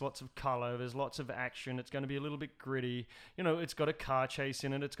quirky. There's lots of color. There's lots of action. It's going to be a little bit gritty. You know, it's got a car chase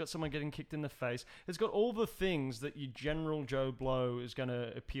in it. It's got someone getting kicked in the face. It's got all the things that your general Joe Blow is going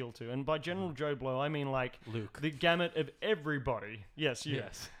to appeal to. And by general Joe Blow, I mean like Luke. the gamut of everybody. Yes, you.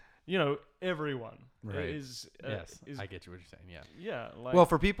 Yes. You know, everyone Right. is. Yes. Is, I get you what you're saying. Yeah. yeah. Like, Well,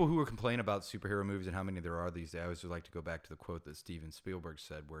 for people who are complaining about superhero movies and how many there are these days, I always like to go back to the quote that Steven Spielberg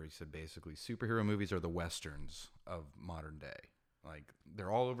said, where he said basically, superhero movies are the westerns of modern day. Like,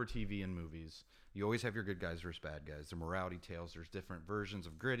 they're all over TV and movies. You always have your good guys versus bad guys. They're morality tales. There's different versions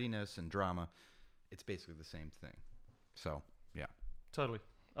of grittiness and drama. It's basically the same thing. So, yeah. totally.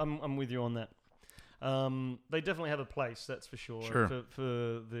 I'm with you on that. They definitely have a place, that's for sure. Sure. For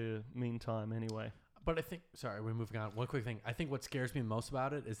the meantime, anyway. But I think, sorry, we're moving on. One quick thing. I think what scares me most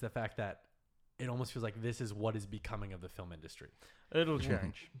about it is the fact that it almost feels like this is what is becoming of the film industry. It'll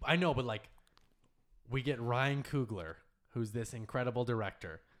change. I know, but like, we get Ryan Coogler, who's this incredible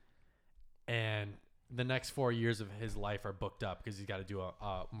director, and the next 4 years of his life are booked up because he's got to do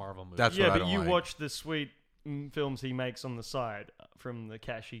a Marvel movie. That's Yeah, what I but don't you like. watch the sweet films he makes on the side from the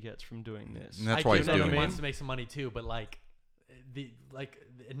cash he gets from doing this. And that's I why do he's know doing he it. wants to make some money too, but like,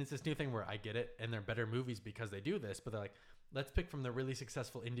 and it's this new thing where I get it, and they're better movies because they do this, but they're like, let's pick from the really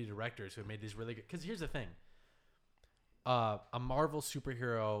successful indie directors who have made these really good. Because here's the thing, a Marvel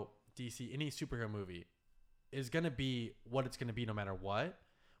superhero, DC, any superhero movie is gonna be what it's gonna be no matter what.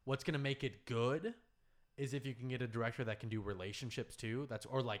 What's gonna make it good is if you can get a director that can do relationships too.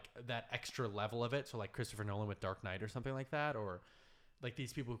 Or like that extra level of it. So like Christopher Nolan with Dark Knight or something like that, or like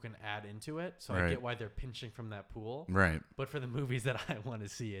these people who can add into it. So I Right. get why they're pinching from that pool. Right. But for the movies that I want to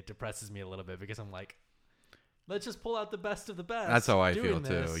see, it depresses me a little bit because I'm like, let's just pull out the best of the best. That's how I doing feel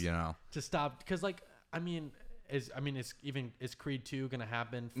too, this you know. To stop, because like, is Creed 2 gonna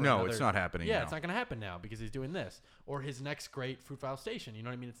happen? No, it's not happening Yeah, now. it's not gonna happen now because he's doing this, or his next great Fruitvale Station. You know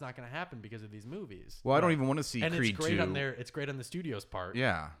what I mean? It's not gonna happen because of these movies. Well, I don't even want to see And Creed it's great 2. on their, it's great on the studio's part.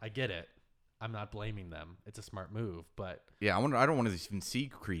 Yeah. I get it. I'm not blaming them. It's a smart move, but Yeah, I don't want to even see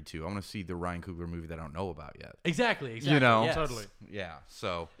Creed 2. I want to see the Ryan Coogler movie that I don't know about yet. exactly. You know? yes. Totally. Yeah,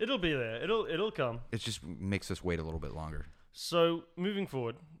 so It'll be there. It'll come. it just makes us wait a little bit longer. So moving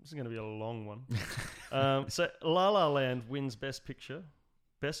forward, this is going to be a long one. So La La Land wins Best Picture,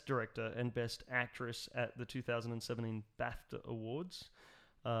 Best Director, and Best Actress at the 2017 BAFTA Awards.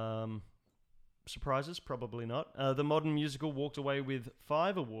 Surprises? Probably not. The modern musical walked away with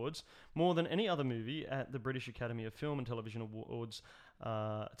 5 awards, more than any other movie at the British Academy of Film and Television Awards,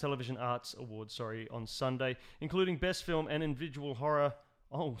 Television Arts Awards, on Sunday, including Best Film and Individual Horror.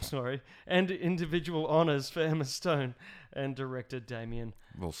 And individual honors for Emma Stone and director Damien.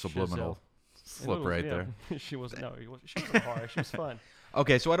 Little subliminal Chazelle. slip right there. She wasn't a horror. She was fine.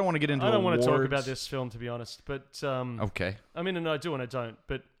 Okay, so I don't want to get into I don't want to talk awards. about this film, to be honest. But Okay. I mean, and I do and I don't.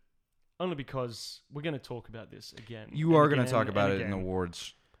 But only because we're going to talk about this again. You and are again going to talk and about it in again.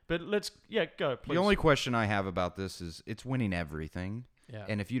 awards. But let's, go, please. The only question I have about this is it's winning everything. Yeah.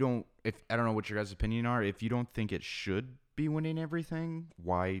 And if I don't know what your guys' opinion are, if you don't think it should be winning everything,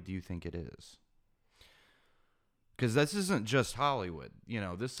 why do you think it is? Because this isn't just Hollywood. You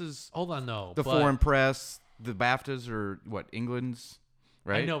know, this is Hold on, no. the but foreign press, the BAFTAs, or what, England's,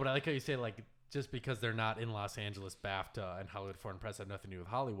 right? I know, but I like how you say, like, just because they're not in Los Angeles, BAFTA and Hollywood Foreign Press have nothing to do with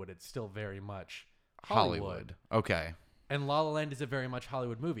Hollywood, it's still very much Hollywood. Okay. And La La Land is a very much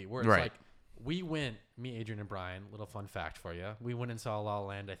Hollywood movie where it's Right. like, we went, me, Adrian, and Brian, little fun fact for you. We went and saw La La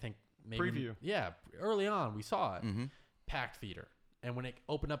Land, I think, maybe. Preview. Yeah, early on, we saw it. Mm-hmm. Packed theater. And when it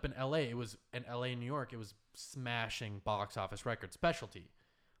opened up in LA, it was in LA, New York, it was smashing box office record specialty.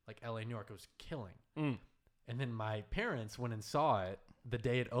 Like LA, New York, it was killing. Mm. And then my parents went and saw it the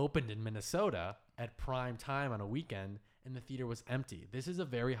day it opened in Minnesota at prime time on a weekend, and the theater was empty. This is a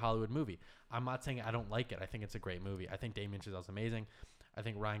very Hollywood movie. I'm not saying I don't like it. I think it's a great movie. I think Damien Chazelle's amazing. I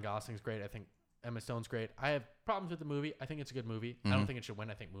think Ryan Gosling's great. I think Emma Stone's great. I have problems with the movie. I think it's a good movie. I don't think it should win.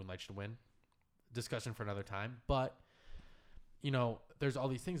 I think Moonlight should win. discussion for another time. But there's all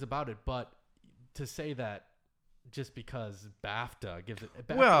these things about it. But to say that just because BAFTA gives it,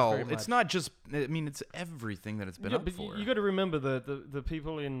 BAFTA well, is very it's much, not just. I mean, it's everything that it's been up but for. you got to remember the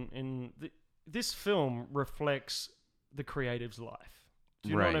people this film reflects the creative's life. Do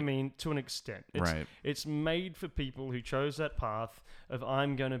you know what I Right. mean? To an extent, Right. It's made for people who chose that path of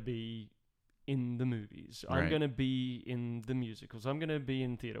I'm going to be in the movies, I'm Right. going to be in the musicals, I'm going to be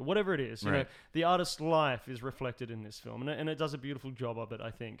in theater, whatever it is. You know, Right. the artist's life is reflected in this film, and it does a beautiful job of it,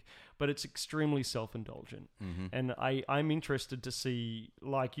 I think. But it's extremely self-indulgent, Mm-hmm. and I'm interested to see,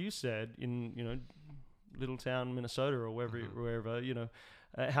 like you said, in little town Minnesota or wherever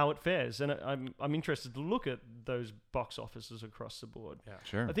how it fares, and I'm interested to look at those box offices across the board. yeah.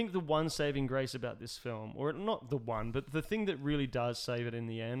 Sure. I think the one saving grace about this film, or not the one, but the thing that really does save it in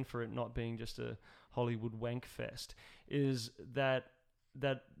the end, for it not being just a Hollywood wank fest, is that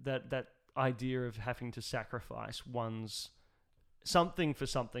idea of having to sacrifice one's something for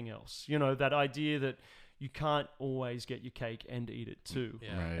something else. That idea that you can't always get your cake and eat it too.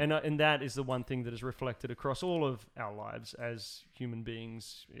 Yeah. Right. And that is the one thing that is reflected across all of our lives as human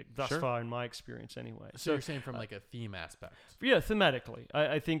beings, thus Sure. far in my experience anyway. So you're saying from like a theme aspect. Yeah, thematically,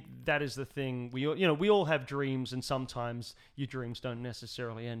 I think that is the thing. We all have dreams, and sometimes your dreams don't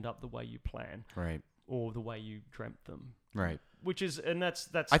necessarily end up the way you plan Right. or the way you dreamt them. Right. Which is, and that's.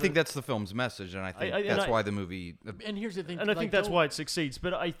 I think that's the film's message, and I think that's why the movie. And here's the thing, and I think that's why it succeeds.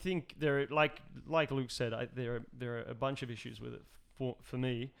 But I think there, like Luke said, there are a bunch of issues with it for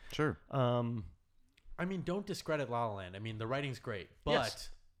me. Sure. I mean, don't discredit La La Land. I mean, the writing's great, but Yes.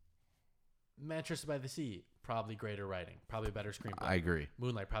 Manchester by the Sea, probably greater writing, probably better screenplay. I agree.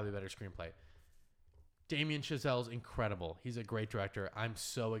 Moonlight, probably better screenplay. Damien Chazelle's incredible. He's a great director. I'm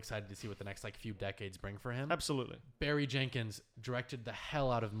so excited to see what the next few decades bring for him. Absolutely. Barry Jenkins directed the hell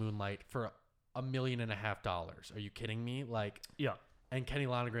out of Moonlight for $1.5 million. Are you kidding me? Yeah. And Kenny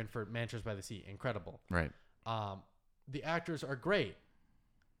Lonergan for Manchester by the Sea, incredible. Right. The actors are great.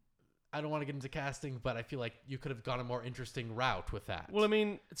 I don't want to get into casting, but I feel like you could have gone a more interesting route with that. Well, I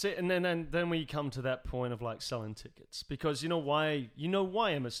mean, and then we come to that point of selling tickets, because you know why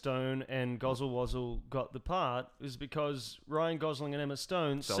Emma Stone and Gozzle Wazzle got the part is because Ryan Gosling and Emma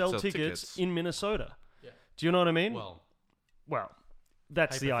Stone sell tickets in Minnesota. Yeah. Do you know what I mean? Well,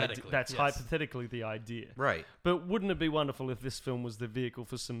 that's the idea. hypothetically, That's yes. hypothetically the idea. Right. But wouldn't it be wonderful if this film was the vehicle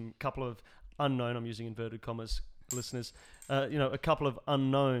for some couple of unknown, I'm using inverted commas, listeners, a couple of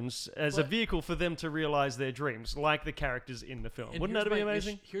unknowns as a vehicle for them to realize their dreams, like the characters in the film. Wouldn't that be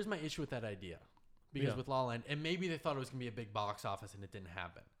amazing? Here's my issue with that idea. Because with La La Land, and maybe they thought it was going to be a big box office and it didn't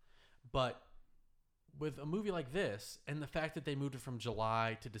happen. But with a movie like this, and the fact that they moved it from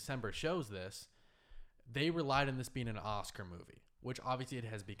July to December shows this, they relied on this being an Oscar movie, which obviously it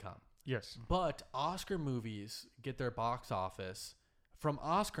has become. Yes. But Oscar movies get their box office from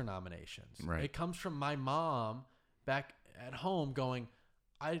Oscar nominations. Right. It comes from my mom back at home going,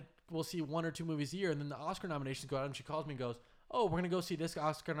 I will see 1 or 2 movies a year, and then the Oscar nominations go out, and she calls me and goes, oh, we're going to go see this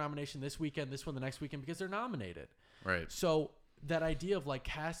Oscar nomination this weekend, this one the next weekend, because they're nominated. Right. So that idea of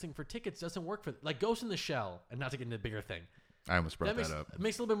casting for tickets doesn't work for Ghost in the Shell, and not to get into the bigger thing. I almost brought that up. It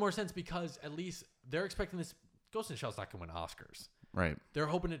makes a little bit more sense because at least they're expecting this. Ghost in the Shell's not going to win Oscars. Right. They're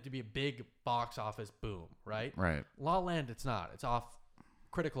hoping it to be a big box office boom, right? Right. La La Land, it's not. It's off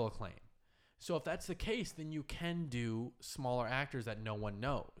critical acclaim. So if that's the case, then you can do smaller actors that no one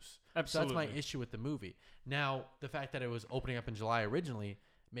knows. Absolutely. So that's my issue with the movie. Now, the fact that it was opening up in July originally,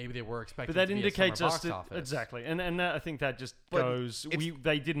 maybe they were expecting But that it to be indicates a summer us box office. exactly, and that, I think that just But goes.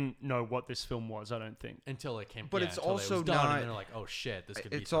 They didn't know what this film was. I don't think. Until it came. But yeah, it's until it also was done, not- And they're like, oh shit, this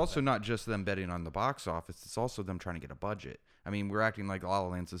could be. It's also something. not just them betting on the box office. It's also them trying to get a budget. I mean, we're acting like La La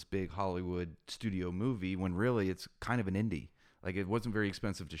Land's this big Hollywood studio movie when really it's kind of an indie. It wasn't very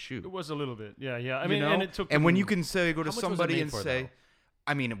expensive to shoot. It was a little bit, yeah. I You mean, know? and it took. And when them- you can go to How much was it somebody made and for, say, though?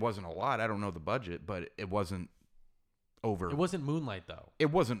 I mean, it wasn't a lot. I don't know the budget, but it wasn't over. It wasn't Moonlight though.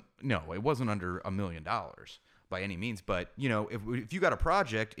 It wasn't under $1 million by any means. But if you got a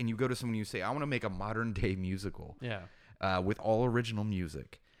project and you go to someone and you say, I want to make a modern day musical, Yeah. with all original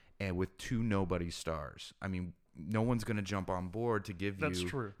music and with 2 nobody stars. I mean, no one's going to jump on board to give That's you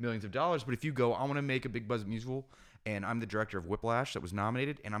true. millions of dollars. But if you go, I want to make a big budget musical, and I'm the director of Whiplash that was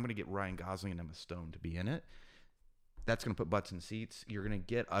nominated, and I'm going to get Ryan Gosling and Emma Stone to be in it, that's going to put butts in seats. You're going to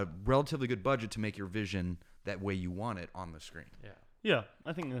get a relatively good budget to make your vision that way you want it on the screen. Yeah. Yeah,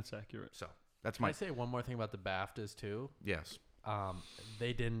 I think that's accurate. So that's Can my I say one more thing about the BAFTAs too? yes.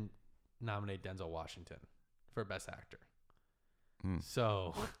 They didn't nominate Denzel Washington for Best Actor. Hmm.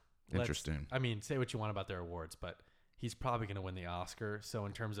 So Interesting. I mean, say what you want about their awards, but he's probably going to win the Oscar. So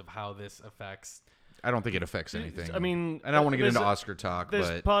in terms of how this affects, I don't think it affects anything. I mean, I don't want to get there's into a- Oscar talk, There's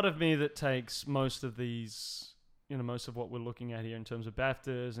but part of me that takes most of these, most of what we're looking at here in terms of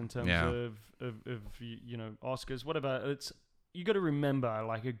BAFTAs, in terms Yeah. of Oscars, whatever. You got to remember,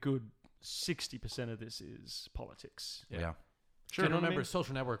 like, a good 60% of this is politics. yeah. sure. you know what I Remember, mean?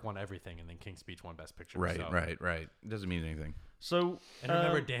 Social Network won everything, and then King's Speech won Best Picture. Right, so. right. It doesn't mean anything. So, And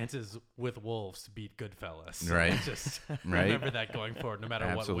remember, Dances with Wolves beat Goodfellas. So Right. Just Right. remember that going forward, no matter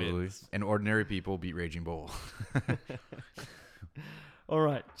Absolutely. what wins. And ordinary people beat Raging Bull. all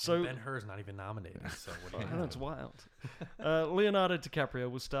right. So, Ben Hur's not even nominated. So what do you that's know? wild. Leonardo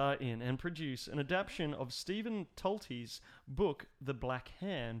DiCaprio will star in and produce an adaptation of Stephen Tolte's book, The Black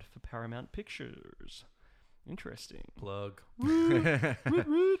Hand, for Paramount Pictures. Interesting. Plug.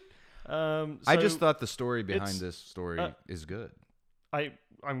 I just thought the story behind it's, this story is good. I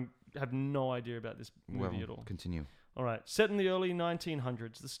have no idea about this movie Well, at all. continue. All right. Set in the early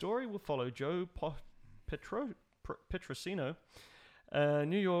 1900s, the story will follow Joe Petrosino,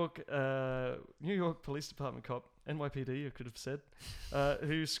 New York Police Department cop, NYPD, I could have said,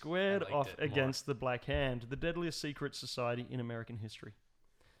 who squared I liked off it more. against the Black Hand, the deadliest secret society in American history.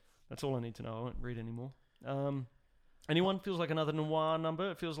 That's all I need to know. I won't read anymore. Anyone feels like another noir number?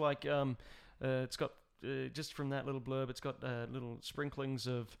 It feels like it's got, just from that little blurb, it's got little sprinklings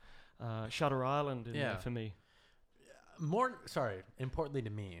of Shutter Island in there for me. Importantly to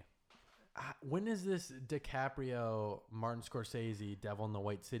me, when is this DiCaprio, Martin Scorsese, Devil in the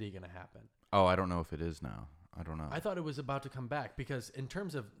White City going to happen? Oh, I don't know if it is now. I don't know. I thought it was about to come back because in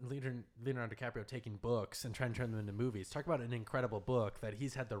terms of Leonardo DiCaprio taking books and trying to turn them into movies, talk about an incredible book that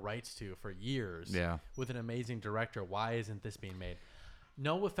he's had the rights to for years. Yeah. With an amazing director. Why isn't this being made?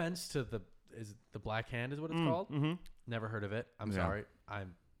 No offense to the Black Hand is what it's called. Mm-hmm. Never heard of it. I'm Yeah. sorry.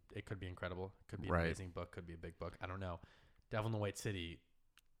 It could be incredible. Could be an Right. amazing book. Could be a big book. I don't know. Devil in the White City.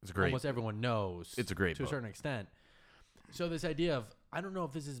 It's great. Almost everyone knows. It's a great to book. a certain extent. So this idea of I don't know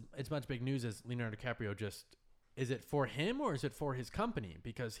if this is as much big news as Leonardo DiCaprio. Just is it for him or is it for his company?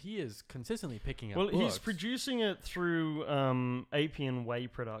 Because he is consistently picking up. Well, books. he's producing it through Appian Way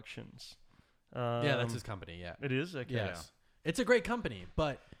Productions. Yeah, that's his company. Yeah. It is? Okay. Yes. It's a great company,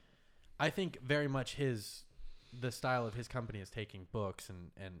 but I think very much the style of his company is taking books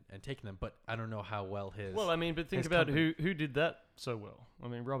and taking them, but I don't know how well his. Well, I mean, but think his about company- who did that so well. I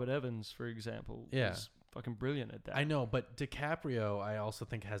mean, Robert Evans, for example, Yeah. was fucking brilliant at that. I know, but DiCaprio, I also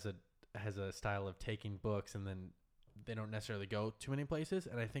think has a style of taking books and then they don't necessarily go too many places,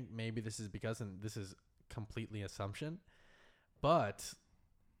 and I think maybe this is because, and this is completely assumption, but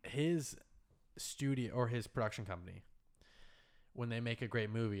his studio or his production company, when they make a great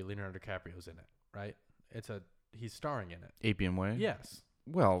movie, Leonardo DiCaprio's in it, right? He's starring in it. Appian Way? Yes.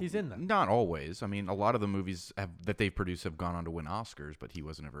 Well, He's in them. Not always. I mean, a lot of the movies that they've produced have gone on to win Oscars, but he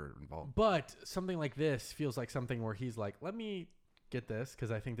wasn't ever involved. But something like this feels like something where he's like, let me get this because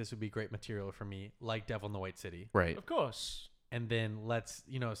I think this would be great material for me, like Devil in the White City. Right. Of course. And then let's,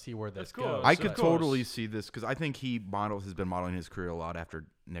 see where this Of course. goes. I Of could course. totally see this because I think has been modeling his career a lot after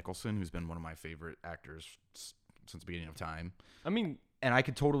Nicholson, who's been one of my favorite actors since the beginning of time. I mean, And I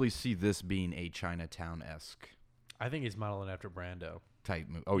could totally see this being a Chinatown-esque I think he's modeling after Brando. type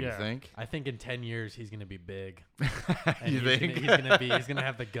movie. Oh, Yeah. you think? I think in 10 years he's going to be big. You think? He's going to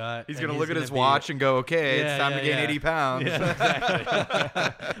have the gut. He's and going to look at gonna his be- watch and go, okay, Yeah, it's time yeah, to gain yeah. 80 pounds. Yeah,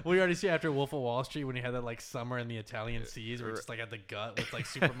 exactly. We already see after Wolf of Wall Street when he had that like summer in the Italian seas where it's just like at the gut with like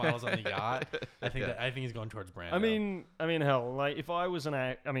supermodels on the yacht. I think he's going towards Brando. I mean, hell, like if I was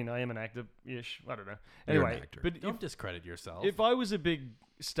I am an actor-ish. I don't know. You're an Anyway, actor. but don't discredit yourself. if I was a big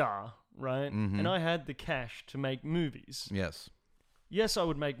star, right, Mhm. and I had the cash to make movies, Yes. yes, I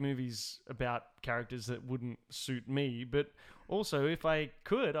would make movies about characters that wouldn't suit me, but also if I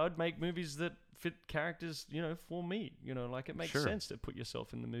could, I'd make movies that fit characters, for me. Like it makes Sure. sense to put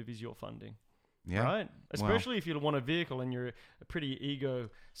yourself in the movies you're funding. Yeah. Right? Especially if you want a vehicle and you're a pretty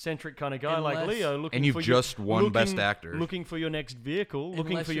ego-centric kind of guy like Unless- Leo, looking And you've for just won Best Actor. looking for your next vehicle,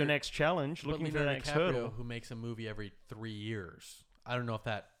 looking Unless for your you're- next challenge, But looking for the Leonardo next DiCaprio, hurdle. who makes a movie every 3 years. I don't know if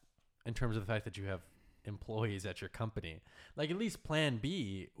that, in terms of the fact that you have employees at your company, like at least Plan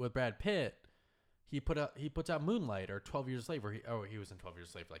B with Brad Pitt, he puts out Moonlight or 12 Years a Slave, where he was in 12 Years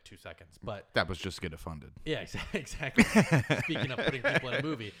a Slave for like 2 seconds, but That was just get it funded. yeah, exactly. Speaking of putting people in a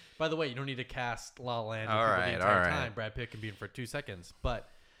movie, by the way, you don't need to cast La La Land with All people right, the entire all right. time. Brad Pitt can be in for 2 seconds, but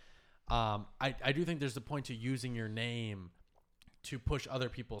I do think there's a point to using your name to push other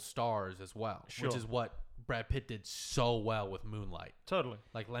people's stars as well, Sure. which is what Brad Pitt did so well with Moonlight. Totally.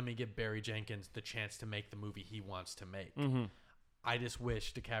 Like, let me give Barry Jenkins the chance to make the movie he wants to make. Mm-hmm. I just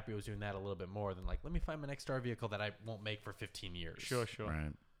wish DiCaprio was doing that a little bit more than like, let me find my next star vehicle that I won't make for 15 years. Sure.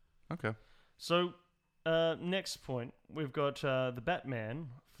 Right. Okay. So, next point, we've got the Batman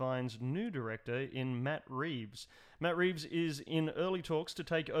finds new director in Matt Reeves. Matt Reeves is in early talks to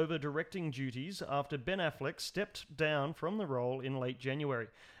take over directing duties after Ben Affleck stepped down from the role in late January.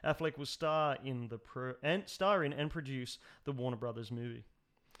 Affleck will star in and produce the Warner Brothers movie.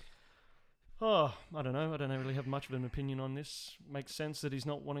 Oh, I don't know. I don't really have much of an opinion on this. Makes sense that he's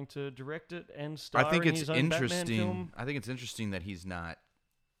not wanting to direct it and star I think in it's his own Batman interesting. film. I think it's interesting that he's not.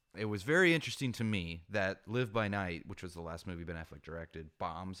 It was very interesting to me that Live by Night, which was the last movie Ben Affleck directed,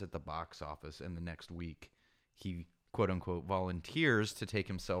 bombs at the box office, and the next week he quote unquote volunteers to take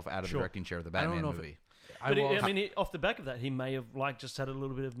himself out of the directing chair of the Batman movie. But off the back of that, he may have just had a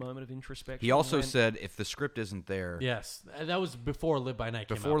little bit of moment of introspection. He also said if the script isn't there, Yes, and that was before Live by Night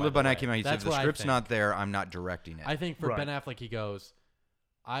came out. before Live by Night came out, he said That's if the what I script's think. not there, I'm not directing it. I think for Right. Ben Affleck, he goes,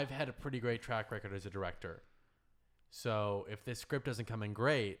 I've had a pretty great track record as a director. So if this script doesn't come in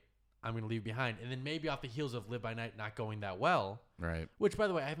great, I'm going to leave behind. And then maybe off the heels of Live by Night not going that well, Right. which, by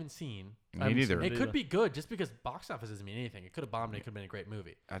the way, I haven't seen. Me neither. It could be good just because box office doesn't mean anything. It could have bombed and it could have been a great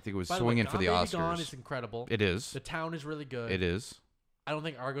movie. I think it was By the way, swinging for the Gone Baby Gone Oscars. is incredible. It is. The Town is really good. It is. I don't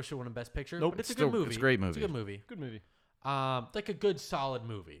think Argo should win a Best Picture, Nope. but it's a Still- good movie. it's a great It's a movie. good movie. Good movie. Like a good, solid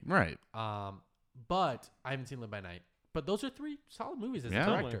movie. Right. But I haven't seen Live by Night. But those are 3 solid movies as Yeah.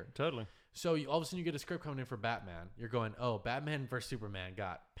 a director. Totally. So all of a sudden you get a script coming in for Batman. You're going, oh, Batman versus Superman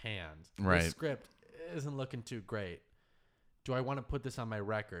got panned. Right. This script isn't looking too great. Do I want to put this on my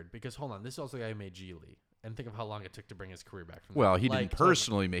record? Because hold on, this is also the guy who made Geely. And think of how long it took to bring his career back from Well, that. he Like, didn't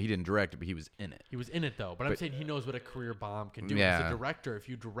personally he didn't direct it, but he was in it. He was in it though. But I'm But- saying he knows what a career bomb can do. Yeah. As a director, if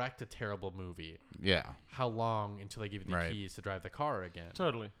you direct a terrible movie, Yeah. how long until they give you the Right. keys to drive the car again?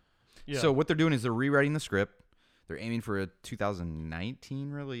 Totally. Yeah. So what they're doing is they're rewriting the script. They're aiming for a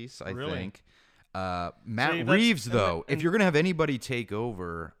 2019 release, I Really? think. Matt See, that's- Reeves, and- though, if and- you're gonna have anybody take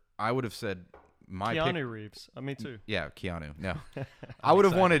over, I would have said my Keanu pick. Reeves. Me too. Yeah, Keanu. No, I would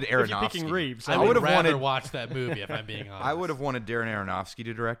have wanted If you're Aronofsky. picking Reeves, I I would would have have rather wanted. watch that movie if I'm being honest. I would have wanted Darren Aronofsky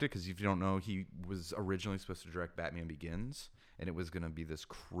to direct it because if you don't know, he was originally supposed to direct Batman Begins, and it was going to be this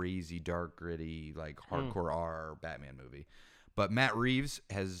crazy, dark, gritty, like hardcore R Batman movie. But Matt Reeves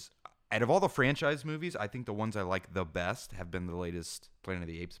has, out of all the franchise movies, I think the ones I like the best have been the latest Planet of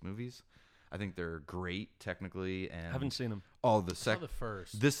the Apes movies. I think they're great technically, and Haven't seen them. all the I saw sec. the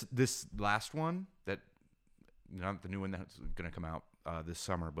first. This last one that, not the new one that's going to come out this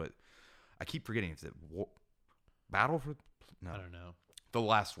summer, but I keep forgetting it's Battle for I don't know. the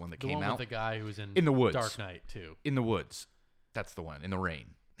last one that The came one out with the guy who was in in the woods. Dark Knight too. In the woods. That's the one in the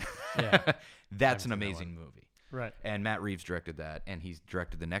rain. Yeah. That's an seen that amazing movie. Right. And Matt Reeves directed that, and he's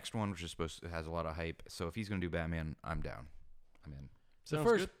directed the next one, which is supposed to has a lot of hype. So if he's going to do Batman, I'm down. I'm in The Sounds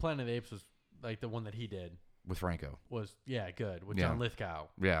first good. Planet of the Apes was like the one that he did with Franco. was good with Yeah. John Lithgow.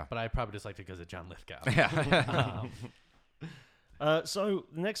 Yeah. But I probably just liked it because of John Lithgow. Yeah. So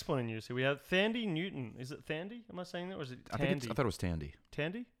the next point in news here we have Thandie Newton. Is it Thandie? Am I saying that, or is it I Tandy? thought it was Tandy.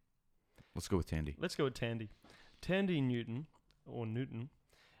 Tandy? Let's go with Tandy. Let's go with Tandy. Tandy Newton, or Newton,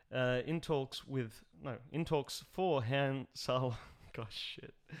 in talks for Han Solo. Gosh,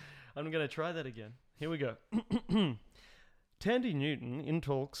 shit. I'm going to try that again. Here we go. Tandy Newton in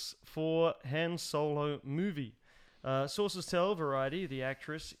talks for Han Solo movie. Sources tell Variety the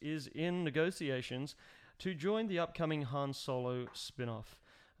actress is in negotiations to join the upcoming Han Solo spin-off,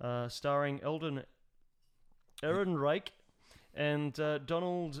 starring Aaron Reich and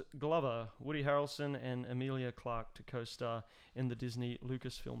Donald Glover, Woody Harrelson, and Emilia Clarke to co-star in the Disney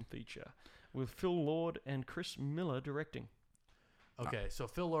Lucasfilm feature, with Phil Lord and Chris Miller directing. Okay, so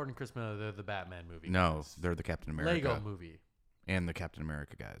Phil Lord and Chris Miller, they're the Batman movie. No, guys. they're the Captain America. Lego movie. And the Captain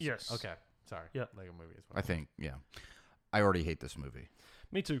America guys. Yes. Okay, sorry. Yeah. Lego movie as well. I think, yeah. I already hate this movie.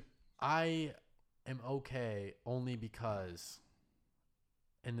 Me too. I am okay only because,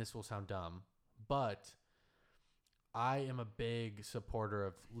 and this will sound dumb, but I am a big supporter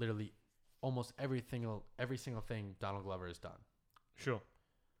of literally almost every single thing Donald Glover has done. Sure.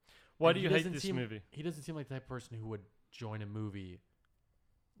 Why And do he you hate doesn't this seem- movie? He doesn't seem like the type of person who would join a movie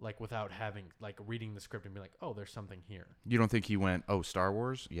like without having like reading the script and be like, oh, there's something here. You don't think he went, oh, Star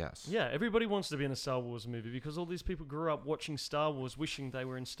Wars? Yes. Yeah, everybody wants to be in a Star Wars movie because all these people grew up watching Star Wars, wishing they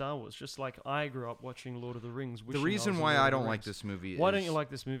were in Star Wars, just like I grew up watching Lord of the Rings. The Wishing reason I was in why Lord of I the don't like Rings. this movie Why is... don't you like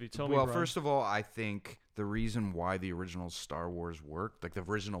this movie? Tell me, Well, Brian. first of all, I think the reason why the original Star Wars worked, like the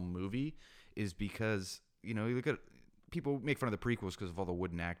original movie, is because, you know, you look at... People make fun of the prequels because of all the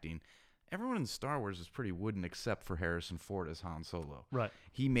wooden acting. Everyone in Star Wars is pretty wooden except for Harrison Ford as Han Solo. Right.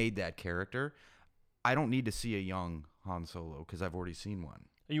 He made that character. I don't need to see a young Han Solo because I've already seen one.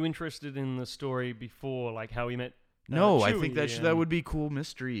 Are you interested in the story before, like how he met? No, I Chewie think that and- would be cool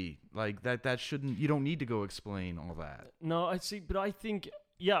mystery. Like that shouldn't. You don't need to go explain all that. No, I see, but I think.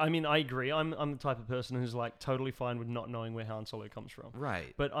 Yeah, I mean, I agree. I'm the type of person who's like totally fine with not knowing where Han Solo comes from.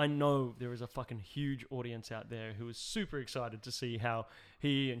 Right. But I know there is a fucking huge audience out there who is super excited to see how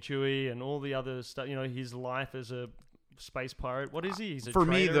he and Chewie and all the other stuff, his life as a space pirate. What is he? He's a For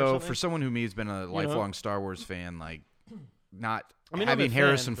me traitor or though, something? for someone who me has been a lifelong Star Wars fan, like not I mean, I'm a having fan,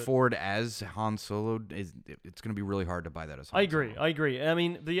 Harrison but- Ford as Han Solo it's going to be really hard to buy that as Han I agree. Solo. I agree. I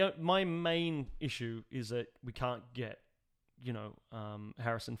mean, my main issue is that we can't get,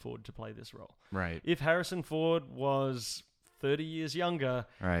 Harrison Ford to play this role. Right. If Harrison Ford was 30 years younger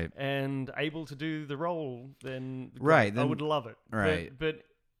Right. and able to do the role, then Right, I then- would love it. right. But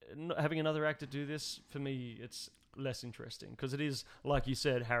having another actor do this, for me, it's less interesting because it is, like you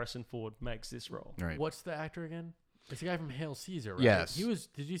said, Harrison Ford makes this role. Right. What's the actor again? It's the guy from Hail Caesar, right? Yes.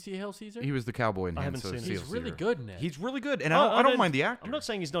 Did you see Hail Caesar? He was the cowboy in I Han haven't Solo. seen it. He's Seal really Caesar. good in it. He's really good, and Oh, I don't I mind the actor. I'm not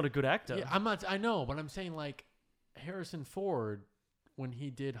saying he's not a good actor. Yeah, I'm not. I know, but I'm saying like Harrison Ford, when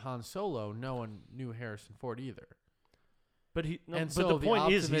he did Han Solo, no one knew Harrison Ford either. but he. No, and but so the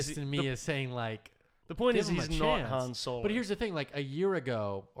point is, optimist he's, in me is saying like, the point give is him a he's not chance. Han Solo. but here's the thing: like a year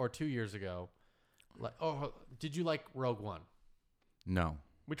ago or 2 years ago, like, did you like Rogue One? No.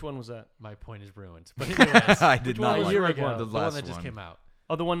 Which one was that? My point is ruined. But anyways, I did Which one not was a like year Rogue ago, One? The the one last that just one. came out.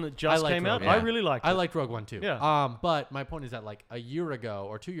 Oh, the one that just liked came Rogue out. One. I really liked it. I liked Rogue One too. Yeah. But my point is that like a year ago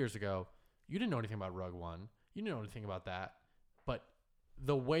or 2 years ago, you didn't know anything about Rogue One. You didn't know anything about that. But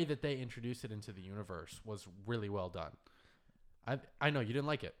the way that they introduced it into the universe was really well done. I know you didn't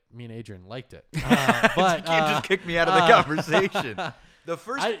like it. Me and Adrian liked it. But You can't just kick me out of the conversation. The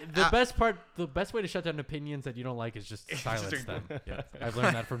first the best way to shut down opinions that you don't like is just silence them. Yeah, I've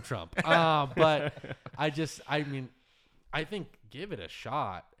learned that from Trump. But I think give it a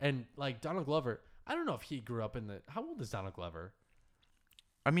shot. And like Donald Glover, I don't know if he grew up how old is Donald Glover?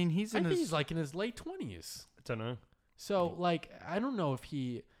 I mean, he's I in think his he's like in his late 20s. I don't know. So like I don't know if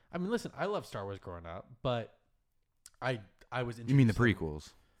listen, I love Star Wars growing up, but I was You mean the introduced to- prequels?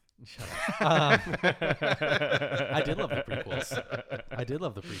 Shut up. I did love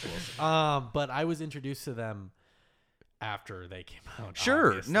the prequels. But I was introduced to them after they came out. Sure.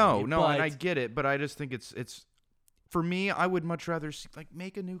 obviously. No, and I But- get it, but I just think it's for me, I would much rather see, like,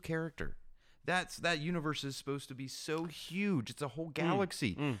 make a new character. That universe is supposed to be so huge. It's a whole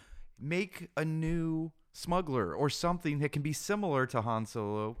galaxy. Make a new smuggler or something that can be similar to Han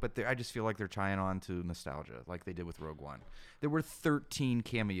Solo, but I just feel like they're tying on to nostalgia like they did with Rogue One. There were 13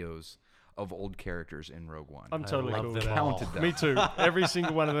 cameos of old characters in Rogue One. I'm totally love cool them with that. all. Counted them. Me too. Every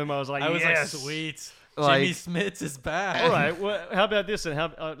single one of them, I was like, I was yes. like, sweet. Like- Jimmy Smits is back. All right. Well, how about this? And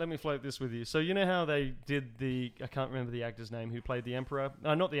let me float this with you. So you know how they did I can't remember the actor's name who played the Emperor.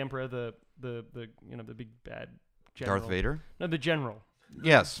 No, not the Emperor. The the big bad general. Darth Vader? No, the general.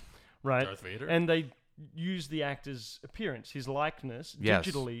 Yes. Right. Darth Vader? And they used the actor's appearance, his likeness, Yes.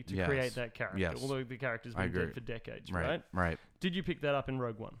 digitally to Yes. create that character. Yes. Although the character's I been dead agree. for decades, Right. Right. Did you pick that up in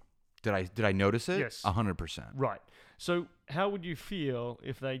Rogue One? Did I notice it? Yes. 100%. Right. So how would you feel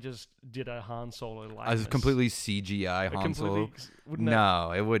if they just did a Han Solo likeness? As completely CGI A Han Solo? completely- wouldn't that-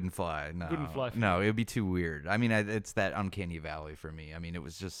 No, it wouldn't fly. No, Wouldn't fly for No, you. it would be too weird. I mean, it's that uncanny valley for me. I mean, it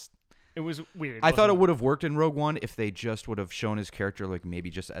was just. It was weird. I thought wasn't it would have worked in Rogue One if they just would have shown his character like maybe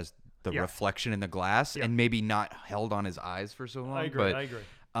just as the Yeah. reflection in the glass Yeah. and maybe not held on his eyes for so long. I agree. But I agree.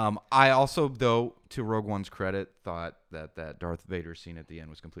 I also, though, to Rogue One's credit, thought that Darth Vader scene at the end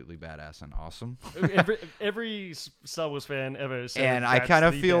was completely badass and awesome. every Star Wars fan ever said And I that's kind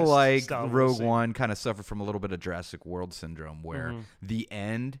of the feel best like Star Wars Rogue scene. One kind of suffered from a little bit of Jurassic World syndrome, where Mhm. the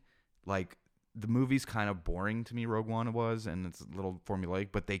end, like the movie's kind of boring to me. Rogue One was, and it's a little formulaic,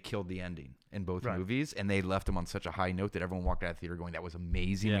 but they killed the ending in both Right. movies, and they left them on such a high note that everyone walked out of the theater going, "That was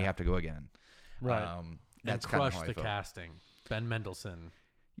amazing. We Yeah. have to go again." Right. That's and kind of crushed how I the felt. casting. Ben Mendelsohn.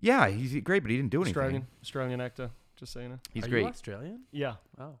 Yeah, he's great, but he didn't do anything. Australian actor. Just so you know. He's Are great. you Australian? Yeah.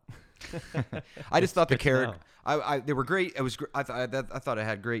 Oh. I just thought the Good to character. know. They were great. It was. I thought it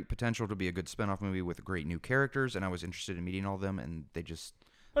had great potential to be a good spin-off movie with great new characters, and I was interested in meeting all of them. And they just.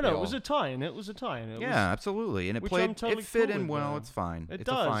 Oh no, They it was all- a tie-in. It was a tie-in. It Yeah, absolutely, and it which played. I'm totally it fit cool in with, well. though. It's fine. It It's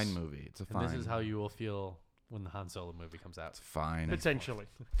a fine does. movie. It's a And fine. this is how you will feel when the Han Solo movie comes out. It's fine. Was potentially.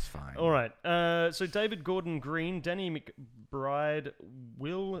 It's fine. All right. So David Gordon Green, Danny McBride,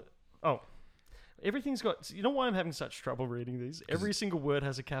 Will. Oh, everything's got. You know why I'm having such trouble reading these? Every single word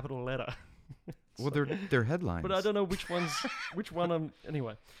has a capital letter. Well, they're headlines. But I don't know which one's which one I'm.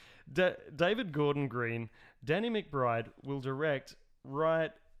 Anyway, David Gordon Green, Danny McBride will direct,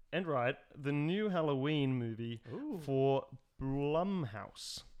 write, and right the new Halloween movie for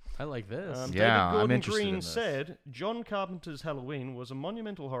Blumhouse. I like this. Yeah, David I'm Gordon interested in Green this. said, John Carpenter's Halloween was a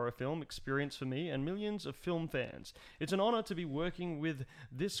monumental horror film experience for me and millions of film fans. It's an honor to be working with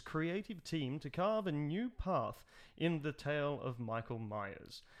this creative team to carve a new path in the tale of Michael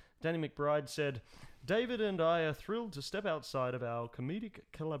Myers. Danny McBride said, David and I are thrilled to step outside of our comedic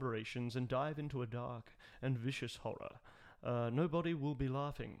collaborations and dive into a dark and vicious horror. Nobody will be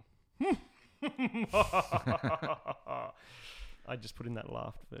laughing. I just put in that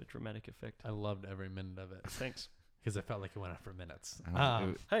laugh for dramatic effect. I loved every minute of it Thanks. because it felt like it went on for minutes.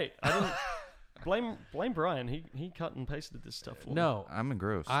 Hey, I didn't blame Brian. He cut and pasted this stuff for me. No, I'm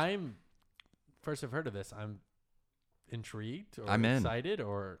engrossed. I'm first I've heard of this. I'm intrigued or I'm in. excited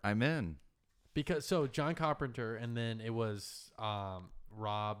or I'm in. because so John Carpenter and then it was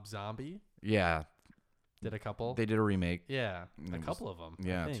Rob Zombie Yeah, did a couple. they did a remake. yeah, It a was- couple of them. I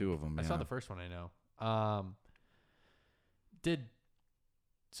Yeah, think. 2 of them. I Yeah. saw the first one. I know.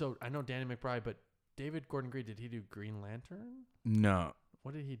 So I know Danny McBride, but David Gordon Green, did he do Green Lantern? No,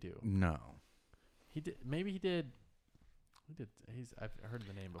 What did he do? no. He did. Maybe he did. I've heard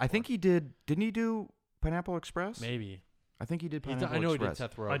the name before. I think he did. Didn't he do Pineapple Express? Maybe. I think he did He's Pineapple done, I know Express. he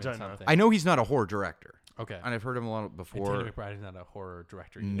did Seth Rogen. I don't know. something. I know he's not a horror director, Okay. and I've heard him a lot And before. Danny McBride is not a horror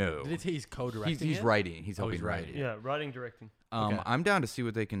director. Either. No. Did it say he's co-directing He's it? writing. He's Oh, helping he's write writing. it. Yeah, writing, directing. Okay. I'm down to see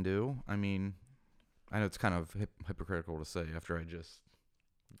what they can do. I mean, I know it's kind of hypocritical to say after I just,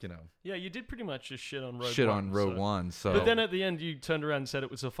 Yeah, you did pretty much just shit on Rogue shit One. on Rogue so- One. So But then at the end, you turned around and said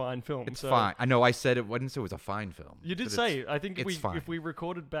it was a fine film. it's so fine. I know I said it. I didn't say it was a fine film. You did but say. I think it's fine. if we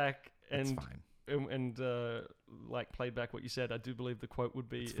recorded back it's and fine. like played back what you said, I do believe the quote would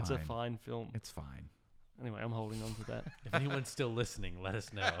be, It's "It's a fine. fine film." It's fine. Anyway, I'm holding on to that. If anyone's still listening, let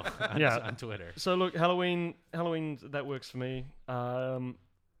us know Yeah. on Twitter. So look, Halloween, that works for me.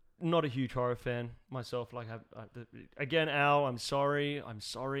 Not a huge horror fan myself. Like, again, Al, I'm sorry,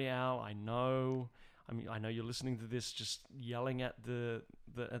 Al. I know. I mean, I know you're listening to this, just yelling at the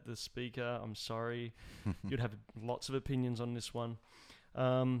speaker. I'm sorry. You'd have lots of opinions on this one.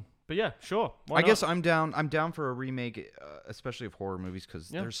 But yeah, sure. Why I not? guess I'm down. I'm down for a remake, especially of horror movies,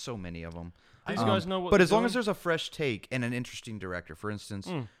 because Yeah. there's so many of them. These guys know what But they're as long as doing. there's a fresh take and an interesting director, for instance,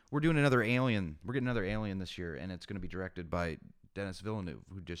 Mm. we're doing another Alien. We're getting another Alien this year, and it's going to be directed by Denis Villeneuve,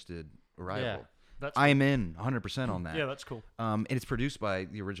 who just did Arrival. Yeah. That's I'm in 100% on that. yeah, that's cool. And it's produced by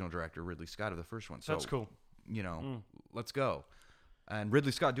the original director Ridley Scott of the first one. So That's cool. Let's go. And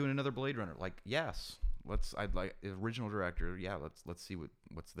Ridley Scott doing another Blade Runner. Like, yes, I'd like original director. Yeah, let's see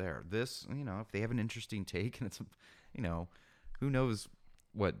what's there. This, if they have an interesting take, and it's, who knows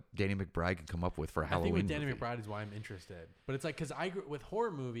what Danny McBride could come up with for a I Halloween think with Danny movie. McBride is why I'm interested. But it's like because with horror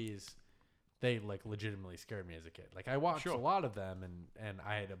movies, they like legitimately scared me as a kid. Like I watched Sure. a lot of them, and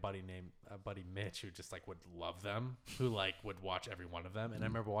I had a buddy Mitch who just like would love them, who like would watch every one of them. And I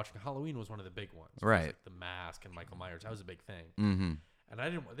remember watching Halloween was one of the big ones. It was, Right. like, The Mask and Michael Myers. That was a big thing. Mm-hmm.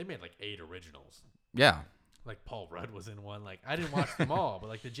 And they made like 8 originals. Yeah. Like Paul Rudd was in one. Like I didn't watch them all, but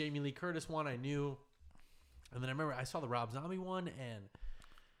like the Jamie Lee Curtis one I knew. And then I remember I saw the Rob Zombie one, and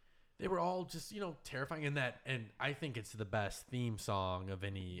they were all just, terrifying in that. And I think it's the best theme song of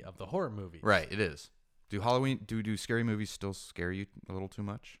any of the horror movies. Right, it is. Do do scary movies still scare you a little too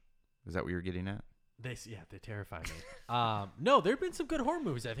much? Is that what you're getting at? They terrify me. No, there have been some good horror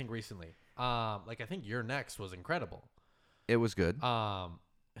movies, I think, recently. Like I think Your Next was incredible. It was good.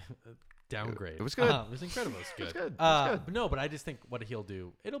 Downgrade. It was good. It was incredible. It was good. was good. It was good. But no, but I just think what he'll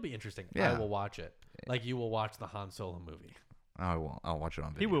do, it'll be interesting. Yeah. I will watch it. Like you will watch the Han Solo movie. I won't. I'll watch it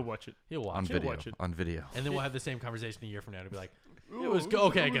on He video. will watch it. He'll watch on it. video. watch it. On video. And then we'll have the same conversation a year from now to be like, it was good.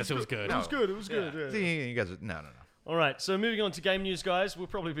 Okay, I guess it was good. It was good. It was good. Yeah. See, you guys. No. All right, so moving on to game news, guys. We'll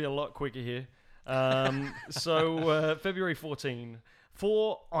probably be a lot quicker here. February 14,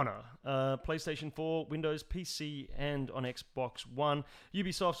 For Honor, PlayStation 4, Windows, PC, and on Xbox One.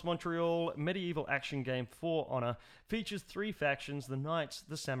 Ubisoft's Montreal medieval action game For Honor features 3 factions, the Knights,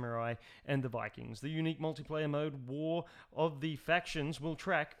 the Samurai, and the Vikings. The unique multiplayer mode, War of the Factions, will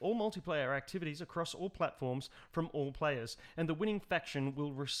track all multiplayer activities across all platforms from all players, and the winning faction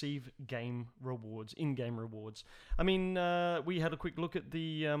will receive in-game rewards. I mean, we had a quick look at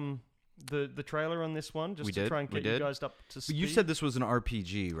the trailer on this one, just We to did, try and we get you did. guys up to speed. But you said this was an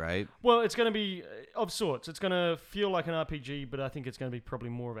RPG, right? Well, it's going to be of sorts. It's going to feel like an RPG, but I think it's going to be probably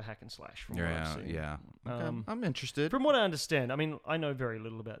more of a hack and slash from what I've seen. Yeah. Okay. Um, I'm interested. From what I understand, I mean, I know very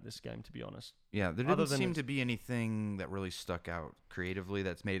little about this game, to be honest. Yeah, there other didn't than seem it's- to be anything that really stuck out creatively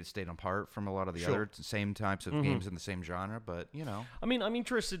that's made it stand apart from a lot of the Sure. other same types of games in the same genre. But I mean, I'm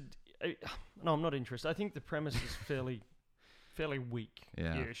interested. No, I'm not interested. I think the premise is fairly fairly weak.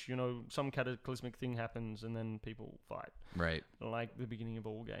 Yeah. Ish. You know, some cataclysmic thing happens and then people fight, Right. like the beginning of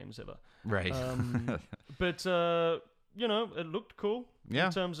all games ever. Right. But you know, it looked cool. Yeah.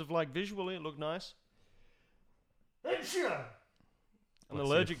 In terms of like visually, it looked nice. I'm Bless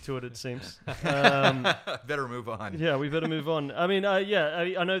allergic to it, it seems. Better move on. Yeah, we better move on. I mean, I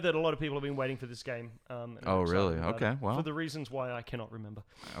know that a lot of people have been waiting for this game. And are Oh, excited really? about Okay, it, well. For the reasons why I cannot remember.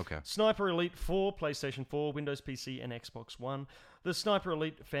 Okay. Sniper Elite 4, PlayStation 4, Windows PC, and Xbox One. The Sniper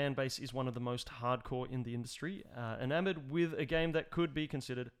Elite fan base is one of the most hardcore in the industry, enamored with a game that could be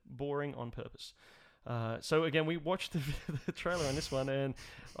considered boring on purpose. So again, we watched the trailer on this one, and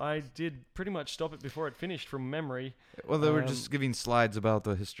I did pretty much stop it before it finished from memory. Well, they were just giving slides about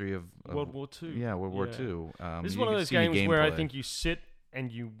the history of World War II. Yeah, World War II. This is you one of could those see the games where I gameplay. think you sit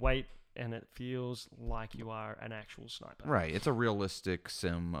and you wait, and it feels like you are an actual sniper. Right. It's a realistic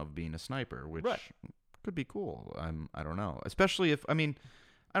sim of being a sniper, which Right. could be cool. I don't know. Especially if, I mean,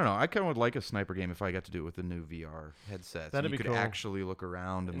 I don't know. I kind of would like a sniper game if I got to do it with the new VR headsets. That'd you be could cool. actually look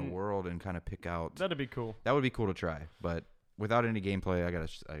around in the world and kind of pick out. That'd be cool. That would be cool to try. But without any gameplay, I gotta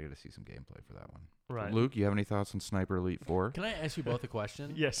see some gameplay for that one. Right. Luke, you have any thoughts on Sniper Elite 4? Can I ask you both a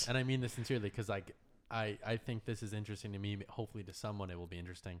question? Yes. And I mean this sincerely because like I think this is interesting to me. Hopefully to someone it will be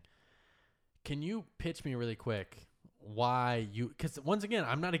interesting. Can you pitch me really quick why you? Because once again,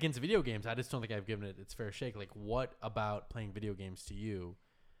 I'm not against video games. I just don't think I've given it its fair shake. Like, what about playing video games to you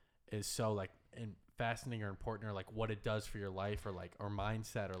is so like fascinating or important, or like what it does for your life, or like or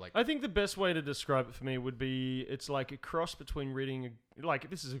mindset, or like? I think the best way to describe it for me would be it's like a cross between reading, like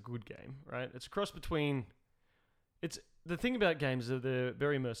this is a good game, right? It's a cross between, it's the thing about games is they're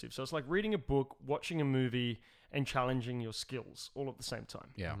very immersive. So it's like reading a book, watching a movie, and challenging your skills all at the same time.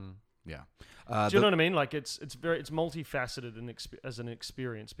 Yeah. Mhm. Yeah. Do you know what I mean? Like it's multifaceted as an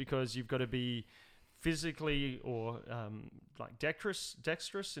experience because you've got to be physically or like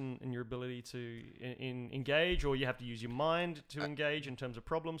dexterous in your ability to engage, or you have to use your mind to engage in terms of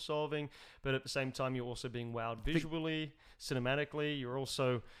problem solving. But at the same time, you're also being wowed visually, cinematically. You're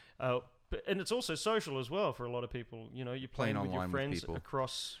also and it's also social as well for a lot of people. You know, you're playing with your online with friends people.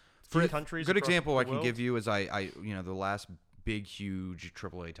 across For countries. good across example the I can world. give you is I the last big huge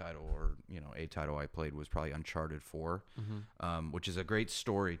AAA title or a title I played was probably Uncharted 4, which is a great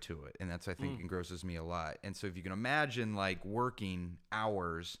story to it, and that's I think engrosses me a lot. And so if you can imagine like working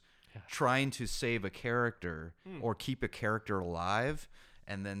hours trying to save a character or keep a character alive,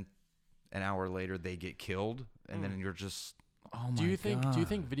 and then an hour later they get killed, and then you're just Do you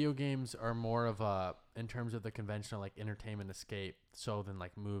think video games are more of a, in terms of the conventional like entertainment escape, so than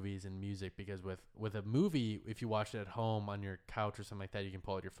like movies and music? Because with a movie, if you watch it at home on your couch or something like that, you can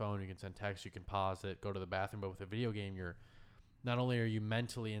pull out your phone, you can send text, you can pause it, go to the bathroom. But with a video game, you're not only are you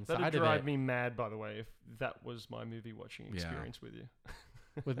mentally inside That'd of drive it. me mad, by the way, if that was my movie watching experience with you.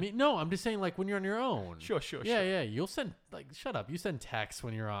 With me, no, I'm just saying like when you're on your own. Sure. Yeah. You'll send like shut up. You send text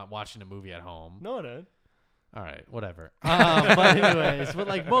when you're watching a movie at home. No, I don't. All right, whatever. But anyways, but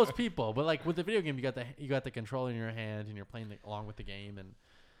like most people, but like with the video game, you got the controller in your hand and you're playing along with the game.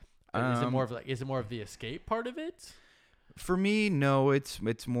 And is it more of the escape part of it? For me, no. It's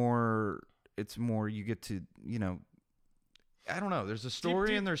more you get to I don't know. There's a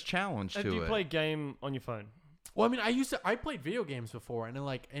story and there's challenge to it. Do you play a game on your phone? Well, I mean, I played video games before, and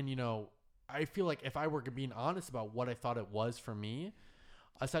I feel like if I were being honest about what I thought it was for me.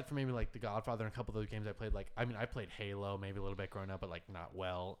 Aside from maybe like The Godfather and a couple of those games I played, like I played Halo maybe a little bit growing up, but like not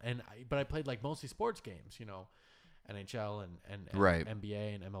well. But I played like mostly sports games, NHL and Right.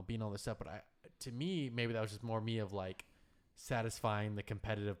 NBA and MLB and all this stuff. But to me, maybe that was just more me of like satisfying the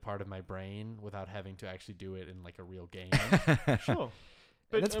competitive part of my brain without having to actually do it in like a real game. Sure.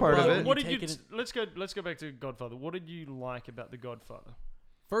 But that's part of it. What did You you? take Let's go back to Godfather. What did you like about The Godfather?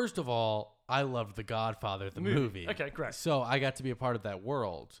 First of all, I loved The Godfather, the movie. Okay, great. So I got to be a part of that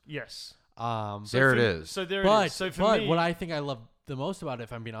world. Yes. There it is. So there it is. So for me, what I think I loved the most about it,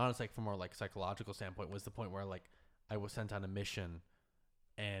 if I'm being honest, like from more like psychological standpoint, was the point where like I was sent on a mission,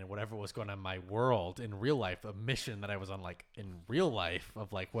 and whatever was going on in my world in real life, a mission that I was on like in real life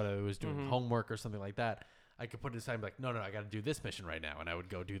of like what I was doing homework or something like that, I could put it aside and be like, no, I got to do this mission right now, and I would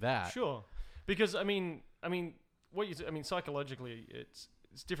go do that. Sure, because I mean, psychologically, it's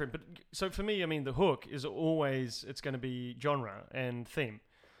different. But so for me, the hook is always it's going to be genre and theme.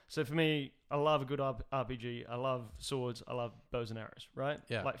 So for me, I love a good RPG. I love swords. I love bows and arrows, right?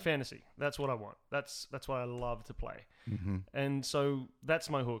 Yeah. Like fantasy. That's what I want. That's what I love to play. Mm-hmm. And so that's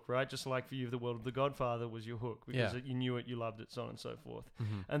my hook, right? Just like for you, the world of The Godfather was your hook because you knew it, you loved it, so on and so forth.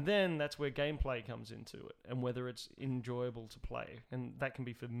 Mhm. And then that's where gameplay comes into it and whether it's enjoyable to play. And that can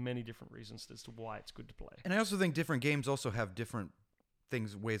be for many different reasons as to why it's good to play. And I also think different games also have different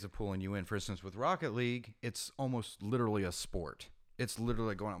ways of pulling you in. For instance, with Rocket League, it's almost literally a sport. It's literally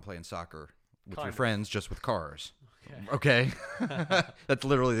like going out and playing soccer with Kind your of. friends, just with cars. Okay? That's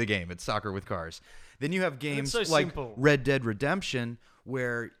literally the game. It's soccer with cars. Then you have games so like simple. Red Dead Redemption,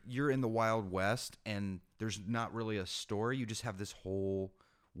 where you're in the Wild West and there's not really a story. You just have this whole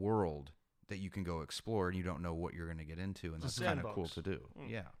world that you can go explore, and you don't know what you're going to get into, and It's that's a kind of cool sandbox. to do.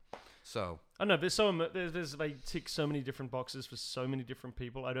 Yeah. So I know they tick so many different boxes for so many different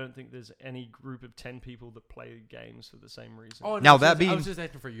people. I don't think there's any group of 10 people that play games for the same reason. Oh, Now I that was being- just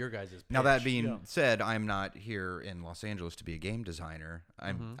asking for your guys' pitch. now that being Yeah. said, I'm not here in Los Angeles to be a game designer.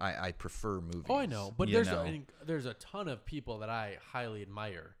 I prefer movies. Oh, I know, but you there's know? there's a ton of people that I highly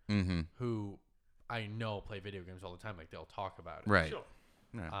admire Mhm. who I know play video games all the time. Like they'll talk about it. Right. Sure.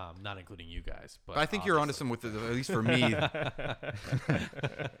 Yeah. Not including you guys, but I think you're onto obviously. some at least for me.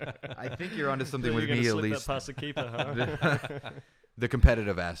 I think you're onto something with You're gonna me at slip least. that past the keeper, huh? The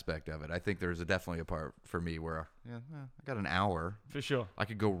competitive aspect of it. I think there's definitely a part for me where I got an hour. For sure. I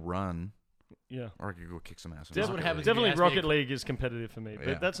could go run, Yeah. or I could go kick some ass. in That's Rocket what happens League. if you Definitely ask me a Rocket que- League is competitive for me, but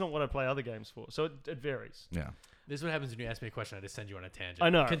Yeah. that's not what I play other games for. So it varies. Yeah. This is what happens when you ask me a question. I just send you on a tangent. I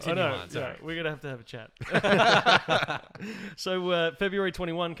know. Continue I know. on. Sorry. Yeah, we're going to have a chat. So February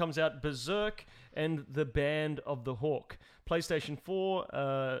 21 comes out Berserk and the Band of the Hawk. PlayStation 4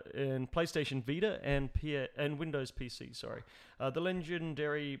 and PlayStation Vita and Windows PC, sorry. The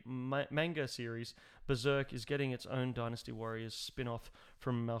legendary manga series Berserk is getting its own Dynasty Warriors spin-off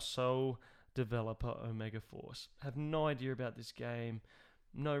from Marceau developer Omega Force. Have no idea about this game.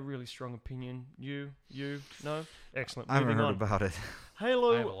 No really strong opinion. You, no? Excellent. I haven't Moving heard on. about it. I have a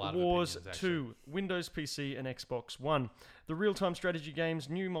Halo lot of Wars opinions, 2, Windows PC and Xbox One. The real-time strategy game's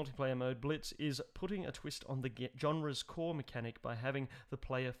new multiplayer mode, Blitz, is putting a twist on the genre's core mechanic by having the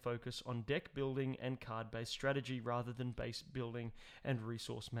player focus on deck building and card-based strategy rather than base building and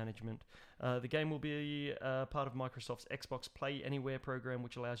resource management. The game will be part of Microsoft's Xbox Play Anywhere program,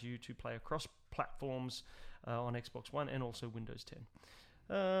 which allows you to play across platforms on Xbox One and also Windows 10.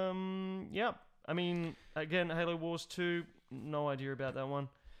 Yeah, I mean, again, Halo Wars 2, no idea about that one.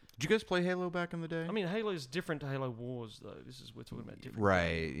 Did you guys play Halo back in the day? I mean, Halo's different to Halo Wars, though. We're talking about different.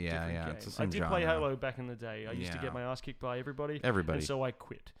 Right, games, yeah, different yeah, games. it's the same I did play genre. Halo back in the day. I used to Yeah. get my ass kicked by everybody. Everybody. And so I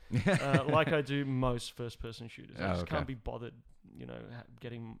quit. Like I do most first-person shooters. I Oh, just okay. can't be bothered,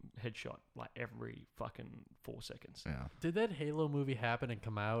 getting headshot like every fucking 4 seconds. Yeah. Did that Halo movie happen and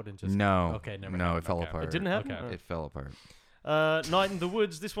come out and just No. Okay, never. No, happened. it fell Okay. apart. It didn't happen? Okay. Oh. It fell apart. Night in the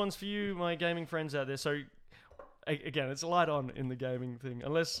Woods. This one's for you, my gaming friends out there. So, again, it's light on in the gaming thing,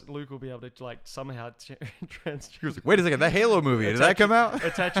 unless Luke will be able to somehow Wait a second, that Halo movie, did that come out?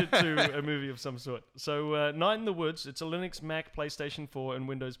 attach it to a movie of some sort. So, Night in the Woods. It's a Linux, Mac, PlayStation 4, and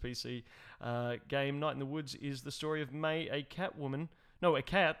Windows PC game. Night in the Woods is the story of May, a cat,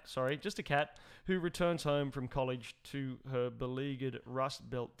 just a cat, who returns home from college to her beleaguered Rust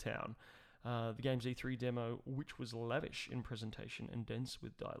Belt town. The game's E3 demo, which was lavish in presentation and dense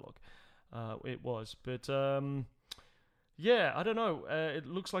with dialogue. It was. But, yeah, I don't know. It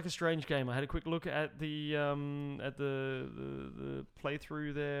looks like a strange game. I had a quick look at the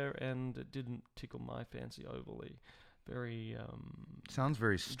playthrough there, and it didn't tickle my fancy overly. Very Sounds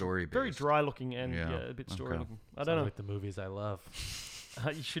very story-based. very dry looking and Yeah, a bit story okay. looking. I Sounds don't know. like the movies I love.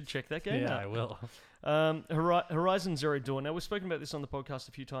 You should check that game Yeah, out. I will. Horizon Zero Dawn. Now, we've spoken about this on the podcast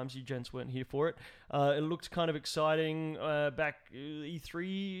a few times. You gents weren't here for it. It looked kind of exciting back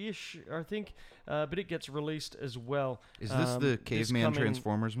E3-ish, I think, but it gets released as well. Is this the This Caveman coming-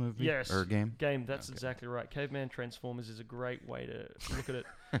 Transformers movie? Yes. Or game? That's Okay. exactly right. Caveman Transformers is a great way to look at it.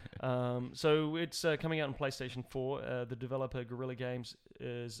 So it's coming out on PlayStation 4. The developer Guerrilla Games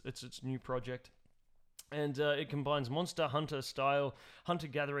it's its new project. And it combines Monster Hunter style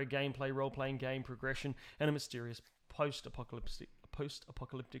hunter-gatherer gameplay, role-playing game progression, and a mysterious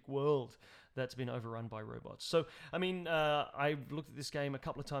post-apocalyptic world that's been overrun by robots. So, I mean, I've looked at this game a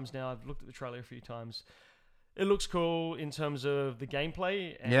couple of times now. I've looked at the trailer a few times. It looks cool in terms of the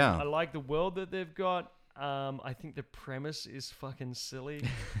gameplay. And Yeah. I like the world that they've got. I think the premise is fucking silly,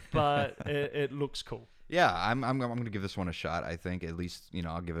 but it looks cool. Yeah, I'm going to give this one a shot. I think at least,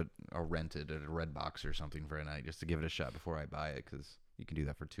 I'll give it a rented at a Redbox or something for a night just to give it a shot before I buy it, because you can do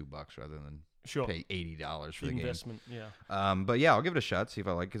that for $2 rather than Sure. pay $80 for The the game. investment, yeah. But yeah, I'll give it a shot. See if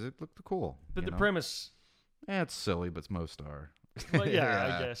I like because it looked cool. But you the know? premise, it's silly, but most are. well,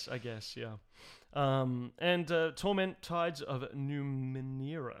 yeah, I guess, yeah. And Torment Tides of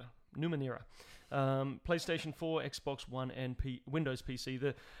Numenera. PlayStation 4, Xbox One, and Windows PC.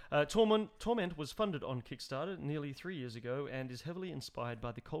 The Torment was funded on Kickstarter nearly 3 years ago and is heavily inspired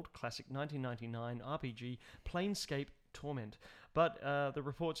by the cult classic 1999 RPG Planescape Torment. But the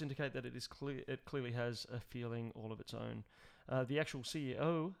reports indicate that it clearly has a feeling all of its own. The actual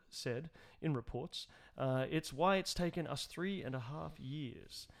CEO said in reports, it's why it's taken us 3.5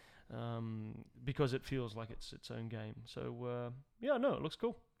 years. Because it feels like it's its own game. So, yeah, no, it looks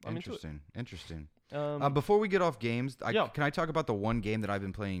cool. I'm into it. Interesting. Um, Before we get off games, yeah. can I talk about the one game that I've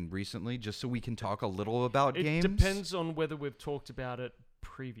been playing recently, just so we can talk a little about it games? depends on whether we've talked about it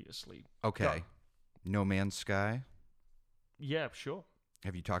previously. Okay. Go. No Man's Sky. Yeah, sure.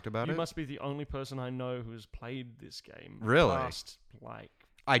 Have you talked about You it? must be the only person I know who's played this game. Really? Past,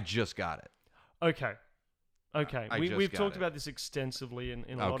 I just got it. Okay. Okay. I just We've got talked it. about this extensively in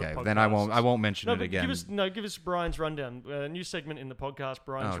a lot of Okay, podcasts. then I won't mention No, it but again. give us Brian's rundown. New segment in the podcast,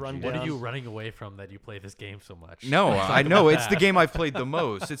 Brian's Oh, geez. rundown. What are you running away from that you play this game so much? No, Talk I know about it's the that. game I've played the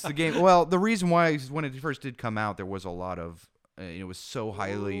most. It's the game. Well, the reason why is when it first did come out, there was a lot of it was so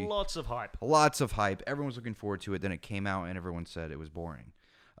highly Lots of hype. lots of hype. Everyone was looking forward to it. Then it came out, and everyone said it was boring.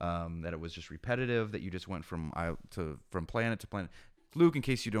 That it was just repetitive. That you just went from planet to planet. Luke, in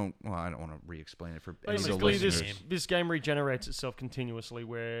case you don't, well, I don't want to re-explain it for any of the Basically, listeners. this game regenerates itself continuously,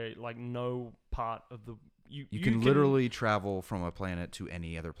 where like no part of the you can literally travel from a planet to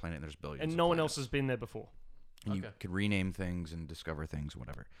any other planet, and there's billions. and of no one planets. else has been there before. And you Okay. can rename things and discover things,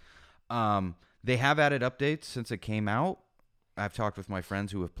 whatever. They have added updates since it came out. I've talked with my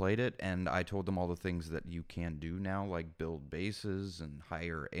friends who have played it, and I told them all the things that you can do now, like build bases and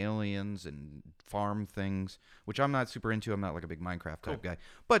hire aliens and farm things, which I'm not super into. I'm not like a big Minecraft type guy.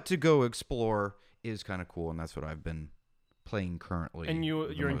 But to go explore is kind of cool, and that's what I've been playing currently. And the you're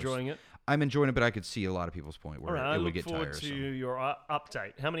most. enjoying it. I'm enjoying it, but I could see a lot of people's point All where right, I it would look get forward tiresome. to your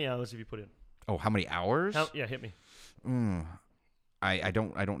update. How many hours have you put in? Oh, how many hours? Yeah, hit me. I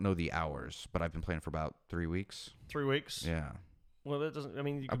don't know the hours, but I've been playing for about 3 weeks. 3 weeks. Yeah. Well, that doesn't. I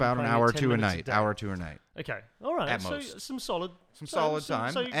mean, you could be About an playing it hour 10 to a minutes night. day. Hour to a night. Okay. All right. At so most. some solid. Solid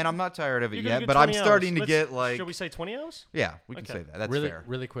time. so And I'm not tired of it you're gonna yet, get but I'm 20 starting hours. to get like. Shall we say 20 hours? Yeah, we can Okay. say that. That's really, fair.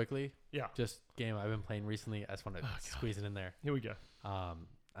 really quickly. Yeah. Just game I've been playing recently. I just want to squeeze it in there. Here we go. I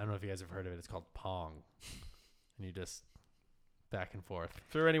don't know if you guys have heard of it. It's called Pong, and you just back and forth.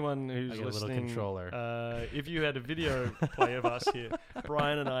 For anyone who's I got a little listening, controller. If you had a video play of us here,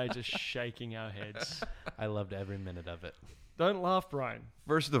 Brian and I just shaking our heads. I loved every minute of it. Don't laugh, Brian.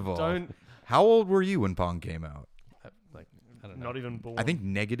 First of all, Don't. how old were you when Pong came out? I don't know. Not even born. I think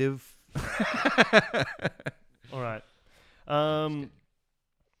negative. All right.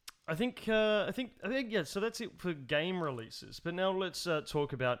 I think yeah. So that's it for game releases. But now let's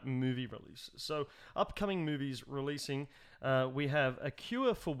talk about movie releases. So upcoming movies releasing, we have A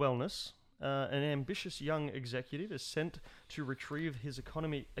Cure for Wellness. An ambitious young executive is sent to retrieve his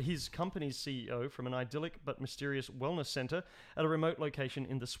company's CEO from an idyllic but mysterious wellness center at a remote location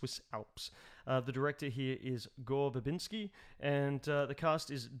in the Swiss Alps. The director here is Gore Verbinski, and the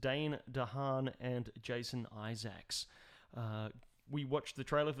cast is Dane DeHaan and Jason Isaacs. We watched the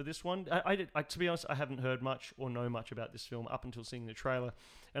trailer for this one. To be honest, I haven't heard much or know much about this film up until seeing the trailer.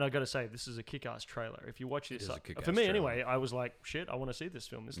 And I got to say, this is a kick-ass trailer. If you watch this, is a kick-ass for me trailer. anyway, I was like, shit, I want to see this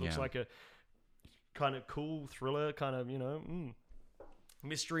film. This looks Yeah. like a kind of cool thriller, kind of,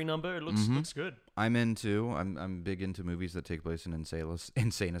 mystery number. It looks good. I'm big into movies that take place in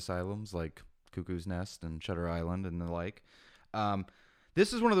insane asylums like Cuckoo's Nest and Shutter Island and the like.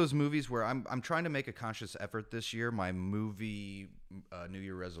 This is one of those movies where I'm trying to make a conscious effort this year. My movie New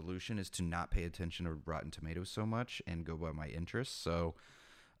Year resolution is to not pay attention to Rotten Tomatoes so much and go by my interests. So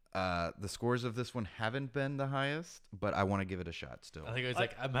the scores of this one haven't been the highest, but I want to give it a shot still. I think it was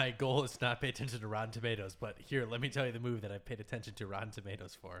my goal is to not pay attention to Rotten Tomatoes, but here, let me tell you the movie that I paid attention to Rotten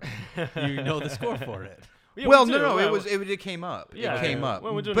Tomatoes for. You know the score for it. Yeah, well, we no, do. no, Well, it came up. Yeah, it came yeah. up.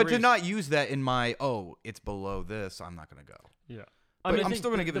 Well, we're doing but to research. not use that in my, it's below this, I'm not going to go. Yeah. But I I'm think still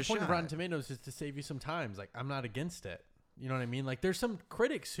gonna give it a The point shot. of Rotten Tomatoes is to save you some time. Like, I'm not against it. You know what I mean? Like, there's some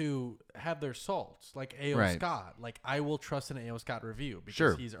critics who have their salts, like A.O. Right. Scott. Like, I will trust an A.O. Scott review because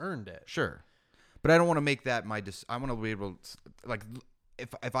Sure. he's earned it. Sure. But I don't want to make that my I want to be able to, like,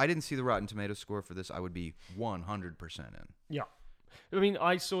 if I didn't see the Rotten Tomatoes score for this, I would be 100% in. Yeah. I mean,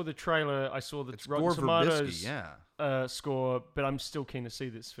 I saw the trailer. I saw the It's Rotten Gore Tomatoes Verbinski, yeah. score, but I'm still keen to see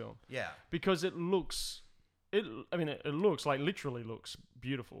this film Yeah. because it looks it looks like literally looks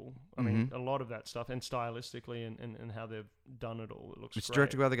beautiful. I mean, a lot of that stuff, and stylistically, and how they've done it all, it looks. It's great.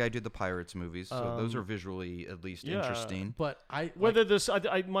 directed by the guy who did the Pirates movies, so those are visually at least interesting. But Whether this,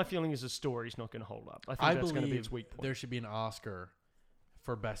 my feeling is the story's not going to hold up. I think that's going to be its weak point. There should be an Oscar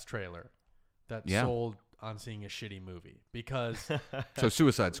for best trailer that Yeah. sold on seeing a shitty movie, because So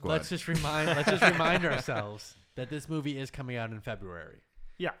Suicide Squad. let's just remind ourselves that this movie is coming out in February,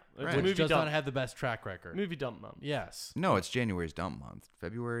 Yeah, Right. it's a which movie does dump. not have the best track record. Movie dump month. Yes. No, it's January's dump month.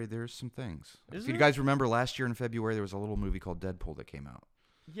 February, there's some things. Is If you it? guys remember last year in February, there was a little movie called Deadpool that came out.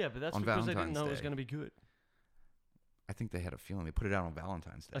 Yeah, but that's On because they didn't Valentine's know it was Day. going to be good. I think they had a feeling they put it out on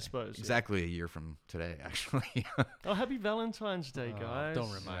Valentine's Day. I suppose. Yeah. Exactly a year from today, actually. Oh, happy Valentine's Day, guys!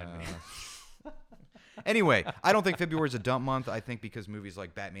 Don't remind me. Anyway, I don't think February is a dump month. I think because movies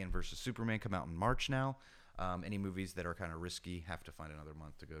like Batman versus Superman come out in March now, any movies that are kind of risky have to find another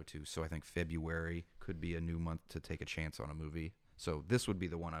month to go to. So I think February could be a new month to take a chance on a movie. So this would be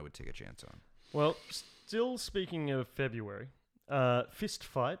the one I would take a chance on. Well, still speaking of February, Fist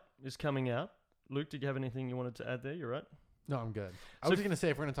Fight is coming out. Luke, did you have anything you wanted to add there? You're right. No, I'm good. I So was going to say,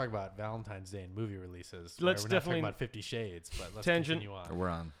 if we're going to talk about Valentine's Day and movie releases, Let's we're not definitely- talking about 50 Shades, but let's Tangent. continue on. We're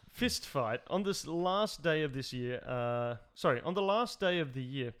on. Fist Fight on this last day of this year. On the last day of the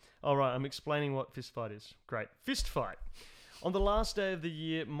year. All right, I'm explaining what Fist Fight is. Great. Fist Fight. On the last day of the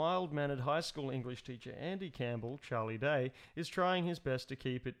year, mild-mannered high school English teacher Andy Campbell, Charlie Day, is trying his best to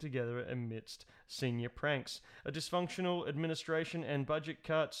keep it together amidst senior pranks, a dysfunctional administration, and budget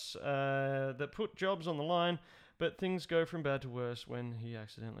cuts that put jobs on the line. But things go from bad to worse when he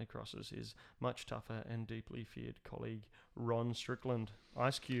accidentally crosses his much tougher and deeply feared colleague, Ron Strickland,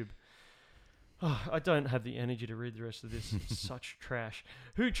 Ice Cube. Oh, I don't have the energy to read the rest of this. It's such trash.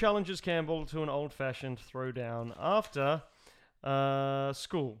 Who challenges Campbell to an old-fashioned throwdown after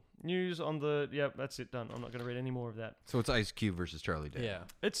school. News on the... Yep, that's it, done. I'm not going to read any more of that. So it's Ice Cube versus Charlie Day. Yeah.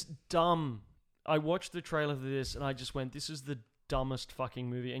 It's dumb. I watched the trailer for this and I just went, this is the dumbest fucking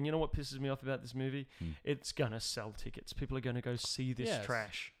movie. And you know what pisses me off about this movie? It's going to sell tickets. People are going to go see this Yes.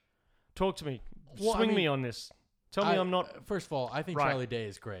 trash. Talk to me. Well, I Swing me mean, on this. Tell me I'm not... First of all, I think Right. Charlie Day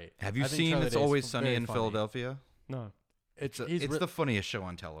is great. Have you I think seen Charlie It's Day is Always Sunny very in funny. Philadelphia? No. It's It's the funniest show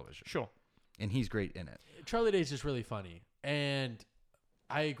on television. Sure. And he's great in it. Charlie Day is just really funny, and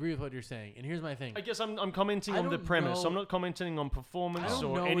I agree with what you're saying. And here's my thing: I guess I'm commenting I on the don't premise. know- I'm not commenting on performance I don't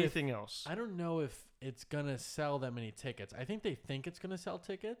or know anything else. I don't know if it's gonna sell that many tickets. I think they think it's gonna sell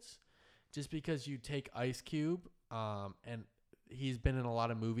tickets, just because you take Ice Cube, and he's been in a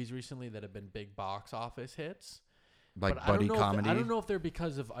lot of movies recently that have been big box office hits. Like But I don't buddy know if comedy. I don't know if they're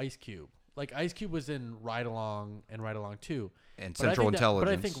because of Ice Cube. Like Ice Cube was in Ride Along and Ride Along 2. And But I Central think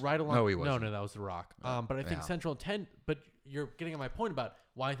Intelligence. But I think Ride Along. No, he wasn't. No, that was The Rock. But I think Yeah. Central Intent. But you're getting at my point about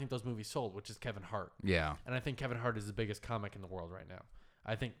why I think those movies sold, which is Kevin Hart. Yeah. And I think Kevin Hart is the biggest comic in the world right now.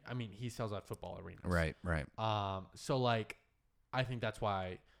 I mean, he sells out football arenas. Right, right. So like, I think that's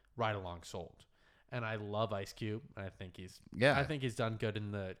why Ride Along sold. And I love Ice Cube, and I think he's done good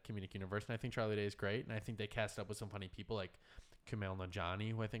in the comedic universe, and I think Charlie Day is great, and I think they cast up with some funny people like Kumail Nanjiani,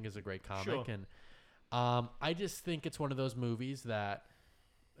 who I think is a great comic, Sure. and I just think it's one of those movies that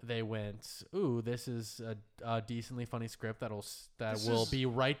they went, ooh, this is a decently funny script that will be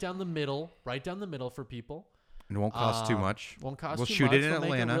right down the middle for people. It won't cost too much. Won't cost We'll too shoot much. it in We'll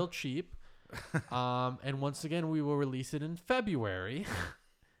make Atlanta. it real cheap. And once again, we will release it in February,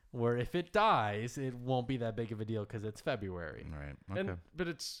 where if it dies, it won't be that big of a deal because it's February. Right. Okay. But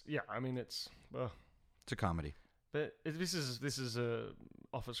it's it's It's a comedy. but this is a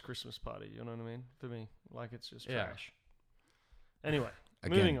office Christmas party. You know what I mean? For me, like it's just Yeah. trash. Anyway,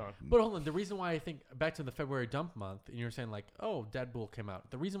 Again, moving on. But hold on, the reason why I think back to the February dump month, and you're saying like, oh, Deadpool came out.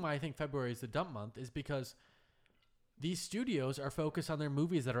 The reason why I think February is the dump month is because these studios are focused on their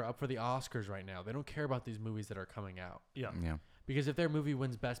movies that are up for the Oscars right now. They don't care about these movies that are coming out. Yeah. Yeah. Because if their movie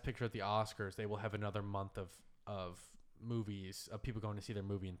wins Best Picture at the Oscars, they will have another month of movies, of people going to see their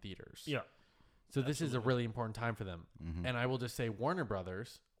movie in theaters. Yeah. So this is a Absolutely. really important time for them. Mhm. And I will just say Warner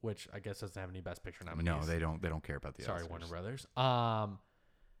Brothers, which I guess doesn't have any Best Picture nominees. No, they don't. They don't care about the. Sorry, Oscars. Warner Brothers.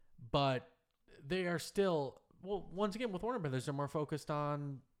 But they are still, well, once again, with Warner Brothers, they're more focused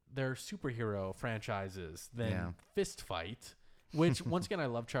on their superhero franchises than Yeah. Fist Fight, which, once again, I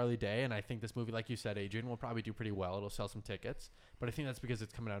love Charlie Day, and I think this movie, like you said, Adrian, will probably do pretty well. It'll sell some tickets, but I think that's because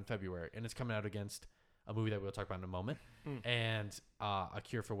it's coming out in February, and it's coming out against a movie that we'll talk about in a moment, and A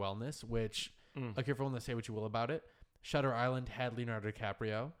Cure for Wellness, which, A Cure for Wellness, say what you will about it. Shutter Island had Leonardo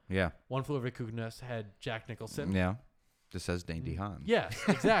DiCaprio. Yeah. One Flew Over the Cuckoo's Nest had Jack Nicholson. Yeah. Just says Dane DeHaan. Yes,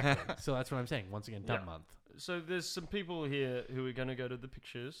 exactly. So that's what I'm saying. Once again, dumb Yeah. month. so there's some people here who are going to go to the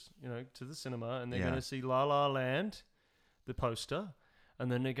pictures, to the cinema, and they're Yeah. going to see La La Land, the poster,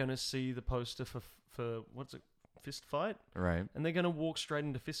 and then they're going to see the poster for what's it, Fist Fight, Right. and they're going to walk straight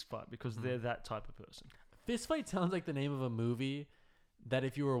into Fist Fight because they're that type of person. Fist Fight sounds like the name of a movie that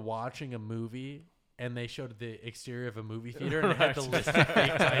if you were watching a movie and they showed the exterior of a movie theater and it had the list of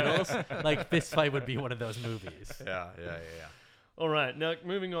fake titles, like Fist Fight would be one of those movies. Yeah. All right, now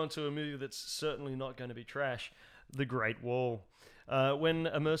moving on to a movie that's certainly not going to be trash, The Great Wall. When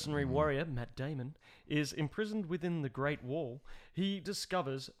a mercenary warrior, Matt Damon, is imprisoned within the Great Wall, he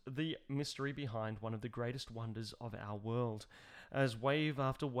discovers the mystery behind one of the greatest wonders of our world. As wave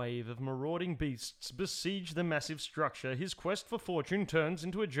after wave of marauding beasts besiege the massive structure, his quest for fortune turns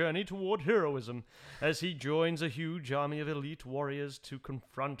into a journey toward heroism as he joins a huge army of elite warriors to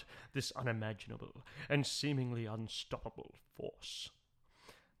confront this unimaginable and seemingly unstoppable force.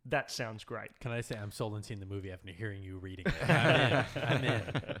 That sounds great. Can I say I'm sold on seeing the movie after hearing you reading it? I'm in.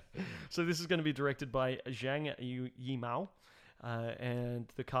 So this is going to be directed by Zhang Yimou.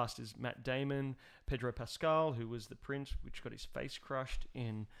 And the cast is Matt Damon, Pedro Pascal, who was the prince, which got his face crushed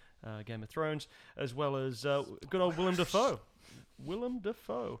in Game of Thrones, as well as good old Willem Dafoe. Willem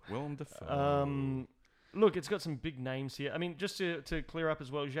Dafoe. Look, it's got some big names here. I mean, just to clear up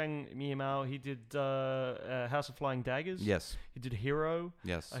as well, Zhang Yimou, he did House of Flying Daggers. Yes. He did Hero.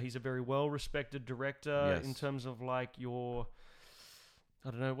 Yes. He's a very well-respected director Yes. in terms of like your... I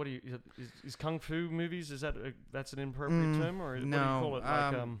don't know. What do you is kung fu movies? Is that that's an inappropriate term, or what do you call it?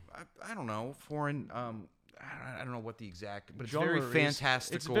 Like I don't know. Foreign. I don't know what the exact, but it's genre very is.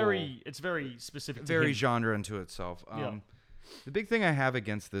 fantastical. It's very specific. very to him. genre unto itself. Yeah. The big thing I have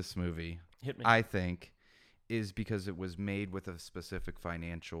against this movie, Hit me. I think, is because it was made with a specific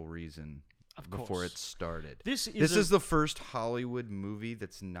financial reason before course. it started. This This is the first Hollywood movie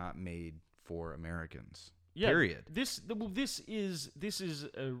that's not made for Americans. Period. This is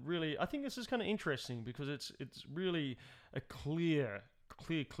a really. I think this is kind of interesting because it's really a clear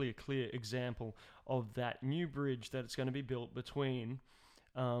example of that new bridge that it's going to be built between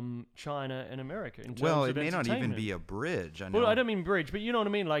China and America. In terms Well, of it may not even entertainment. be a bridge. I know. Well, I don't mean bridge, but you know what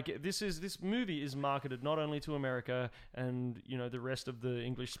I mean. Like this movie is marketed not only to America and the rest of the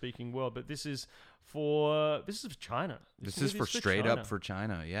English-speaking world, but this is for China. This is movie for straight China. up for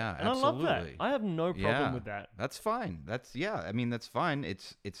China. Yeah, And absolutely. I love that. I have no problem Yeah. with that. That's fine. I mean, that's fine.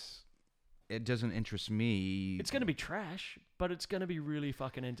 It doesn't interest me. It's going to be trash, but it's going to be really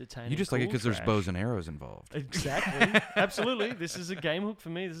fucking entertaining. You just like it cool because there's trash. bows and arrows involved. Exactly. Absolutely. This is a game hook for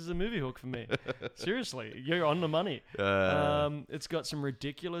me. This is a movie hook for me. Seriously, you're on the money. It's got some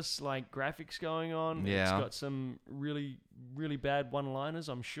ridiculous like graphics going on. Yeah. It's got some really, really bad one-liners,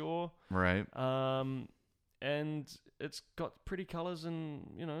 I'm sure. Right. And it's got pretty colors and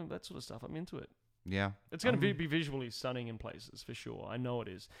that sort of stuff. I'm into it. Yeah. It's going to be visually stunning in places for sure. I know it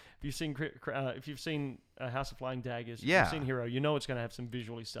is. If you've seen House of Flying Daggers, if Yeah. you've seen Hero, you know it's going to have some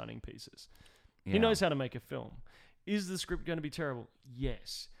visually stunning pieces. Yeah. He knows how to make a film. Is the script going to be terrible?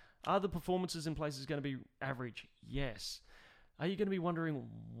 Yes. Are the performances in places going to be average? Yes. Are you going to be wondering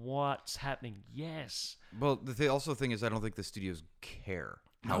what's happening? Yes. Well, the thing is, I don't think the studios care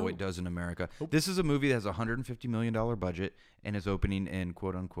how No. it does in America. This is a movie that has a $150 million budget and is opening in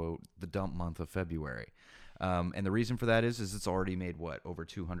quote unquote the dump month of February. And the reason for that is it's already made over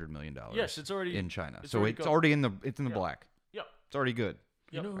 $200 million. Yes, it's already in China. it's So already it's got- already in the Yeah. black. Yep. It's already good.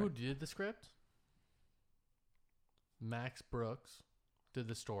 You Yep. know who did the script? Max Brooks did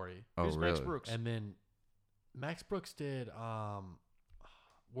the story. Oh, Who's really? Max Brooks? And then Max Brooks did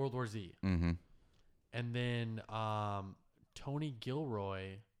World War Z. Mm-hmm. And then Tony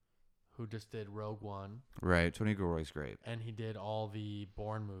Gilroy, who just did Rogue One, Right. Tony Gilroy's great. and he did all the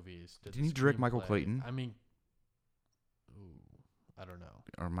Bourne movies. Didn't the he direct Michael screenplay. Clayton? I mean, I don't know.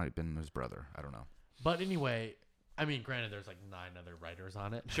 Or it might have been his brother. I don't know. But anyway, I mean, granted, there's like 9 other writers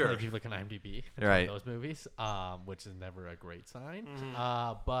on it. Sure. Like if you look on IMDb, it's Right. one of those movies, which is never a great sign.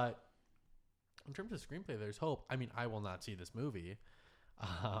 Mhm. But in terms of screenplay, there's hope. I mean, I will not see this movie.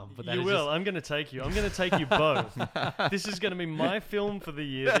 But that You is will. just- I'm going to take you. I'm going to take you both. This is going to be my film for the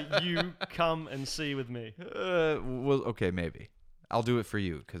year that you come and see with me. Well, okay, maybe. I'll do it for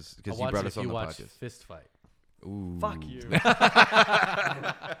you because I'll you watch brought it us if on you the watch podcast. Fist Fight. Ooh. Fuck you.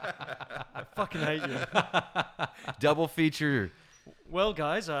 I fucking hate you. Double feature. Well,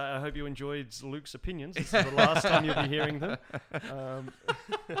 guys, I hope you enjoyed Luke's opinions. This is the last time you'll be hearing them.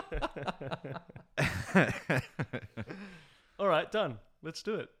 All right, done. Let's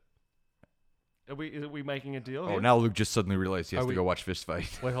do it. Are we making a deal? Oh, here? now Luke just suddenly realized he has Are to we- go watch Fist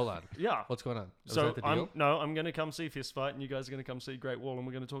Fight. Wait, hold on. Yeah. What's going on? Is So that the deal? I'm going to come see Fist Fight, and you guys are going to come see Great Wall, and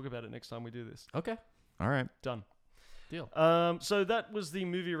we're going to talk about it next time we do this. Okay. All right. Done. Deal. So that was the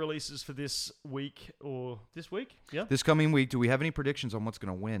movie releases for this week or this week. Yeah. This coming week, do we have any predictions on what's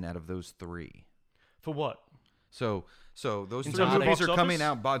going to win out of those three? For what? So those In three terms of movies box are coming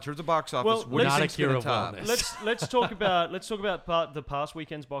office? out. In terms of box office, Well, what do you not a think's cure gonna of top? wellness. Let's talk about the past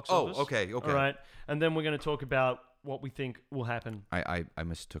weekend's box office. Okay. All right, and then we're going to talk about what we think will happen. I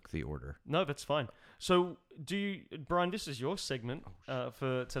mistook the order. No, that's fine. So, Brian? This is your segment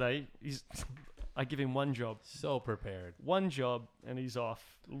for today. I give him one job, So prepared. and he's off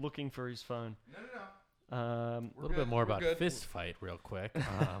looking for his phone. No. A little bit more about fist fight real quick.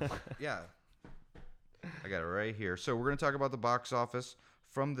 Yeah. I got it right here. So we're going to talk about the box office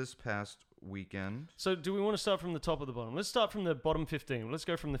from this past weekend. So, do we want to start from the top or the bottom? Let's start from the bottom 15. Let's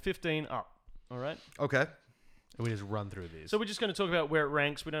go from the 15 up. All right. Okay. We just run through these. So we're just going to talk about where it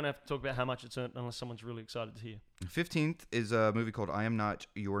ranks. We don't have to talk about how much it's earned unless someone's really excited to hear. 15th is a movie called I Am Not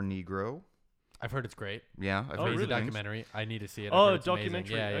Your Negro. I've heard it's great. Yeah, I've Oh, heard It's really? a good things. documentary. I need to see it. Oh, I've heard it's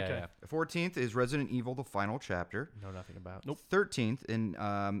documentary. amazing. Yeah, Okay. yeah. 14th is Resident Evil: The Final Chapter. Know nothing about. Nope. 13th in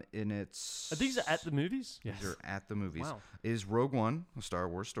its Are these at the movies? Yes. These are at the movies. Wow. Is Rogue One, a Star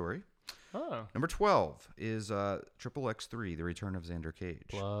Wars story. Oh. Number 12 is Triple X3: The Return of Xander Cage.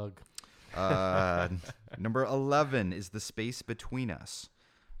 Plug. Number 11 is The Space Between Us,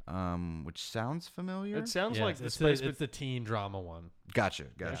 which sounds familiar. It sounds Yes, like the it's space. it's the teen drama one Gotcha.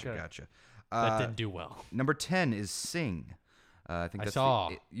 Okay. that didn't do well. Number 10 is Sing. I think I that's saw.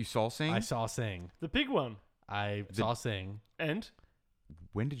 you saw Sing? I saw Sing. the big one. I saw Sing. And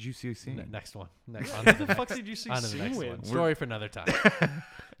When did you see Sing? Next one. Next. On to the the fuck next. did you see On to the Sing next with? one. Story for another time.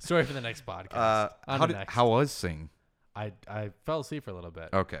 Story for the next podcast. How was Sing? I fell asleep for a little bit.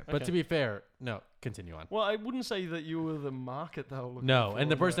 Okay. But Okay. to be fair, no, continue on. Well, I wouldn't say that you were the market they were looking No, for, and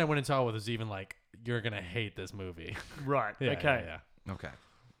the person I but- went and saw with was even like, you're going to hate this movie. Right. Yeah, okay. yeah. Okay.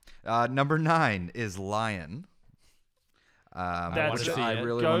 Number 9 is Lion. That's wanna see I it.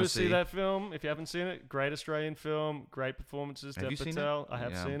 really Go want to see that film if you haven't seen it. Great Australian film. Great performances. Have Dev you seen Patel. it? I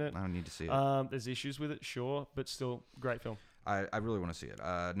have Yeah, seen it. I don't need to see it. There's issues with it, sure, but still great film. I really want to see it.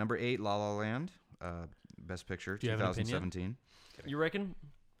 Number 8, La La Land. Best Picture, Do you have an opinion? 2017. You reckon?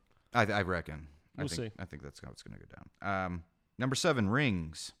 I reckon. We'll see. I think that's how it's going to go down. Number 7,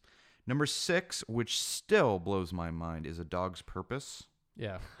 Rings. Number 6, which still blows my mind, is A Dog's Purpose.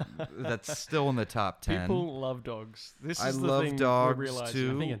 Yeah. That's still in the top 10. People love dogs. This I is the love thing dogs, we're realizing.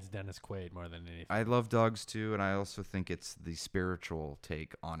 too. I think it's Dennis Quaid more than anything. I love dogs too, and I also think it's the spiritual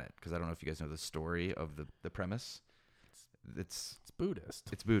take on it because I don't know if you guys know the story of the premise. It's It's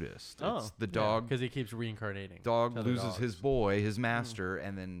Buddhist. Buddhist. Oh. It's the dog. Because he keeps reincarnating. Dog to other loses his dogs. boy, his master,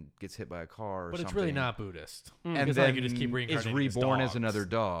 and then gets hit by a car. Or But something. it's really not Buddhist. And Because, then like, you just keep is reincarnating as reborn as dogs. another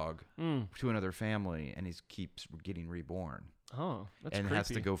dog Mm. to another family, and he keeps getting reborn, Oh, that's and creepy. has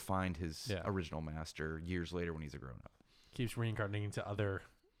to go find his Yeah. original master years later when he's a grown up. Keeps reincarnating to other.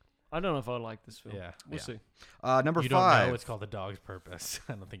 I don't know if I like this film. Yeah. We'll Yeah. see. Number You 5. don't know it's called The Dog's Purpose.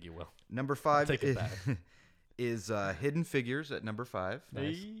 I don't think you will. Number 5 take it back. is Hidden Figures at number 5.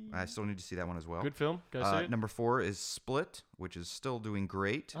 Nice. Hey, I still need to see that one as well. good film. Go see it. Number 4 is Split, which is still doing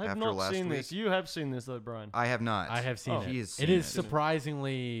great I have after not last seen week. this. You have seen this though, Brian. I have not. I have seen Oh. it. He has It seen is it.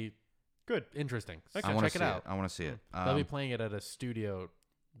 surprisingly good, interesting. Okay. I want to check see it out. I want to see it. They'll be playing it at a studio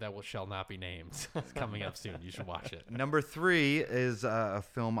that shall not be named. It's coming up soon. You should watch it. Number 3 is a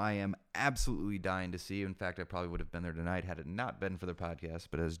film I am absolutely dying to see. In fact, I probably would have been there tonight had it not been for the podcast.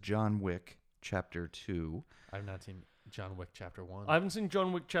 But as John Wick Chapter 2. I've not seen John Wick Chapter 1. I haven't seen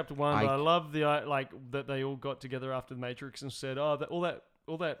John Wick Chapter 1, but I love the like that they all got together after The Matrix and said, "Oh,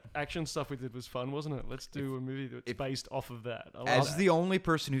 all that action stuff we did was fun, wasn't it? Let's do a movie that's based off of that." I love As that. the only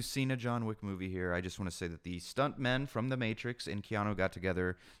person who's seen a John Wick movie here, I just want to say that the stuntmen from The Matrix and Keanu got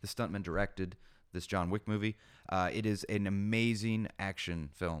together. The stuntmen directed this John Wick movie. It is an amazing action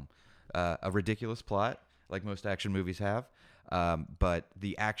film. A ridiculous plot, like most action movies have. But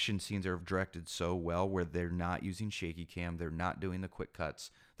the action scenes are directed so well where they're not using shaky cam. They're not doing the quick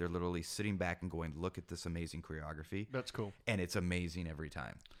cuts. They're literally sitting back and going, look at this amazing choreography. That's cool. And it's amazing every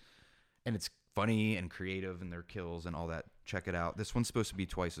time. And it's funny and creative and their kills and all that. Check it out. This one's supposed to be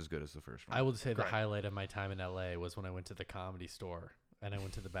twice as good as the first one. I would say the Great. highlight of my time in LA was when I went to the Comedy Store and I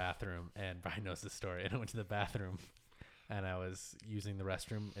went to the bathroom, and Brian knows the story. And I went to the bathroom and I was using the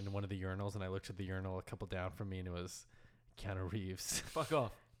restroom in one of the urinals, and I looked at the urinal a couple down from me, and it was Keanu Reeves Fuck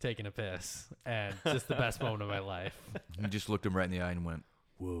off. taking a piss, and just the best moment of my life. You just looked him right in the eye and went,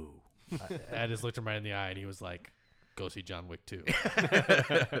 Whoa. I just looked him right in the eye, and he was like, go see John Wick 2.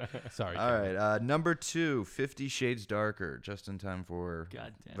 Sorry. all Keanu. right. Number 2, 50 Shades Darker, just in time for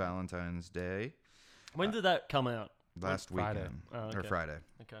God damn. Valentine's Day. When did that come out? last Friday. weekend Oh, or okay. Friday.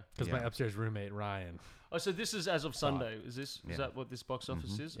 Okay. Because Yeah. my upstairs roommate Ryan. Oh, so this is as of Saw it. Sunday. Is Yeah. that what this box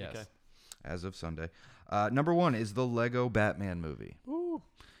office is? Yes. Okay. As of Sunday. Number 1 is the Lego Batman movie. Ooh.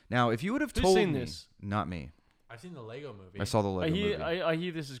 Now, if you would have Who's told seen me, this? not me. I've seen the Lego movie. I saw the Lego movie. I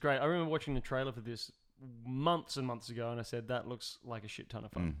hear this is great. I remember watching the trailer for this months and months ago, and I said that looks like a shit ton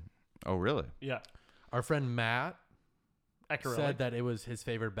of fun. Oh, really? Yeah, Our friend Matt accurately. said that it was his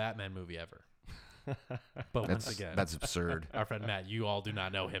favorite Batman movie ever. But once again, That's absurd. our friend Matt, you all do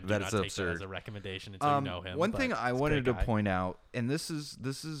not know him. Do That's not take absurd. that as a recommendation until you know him. One but thing I he's a wanted to great guy. point out, and this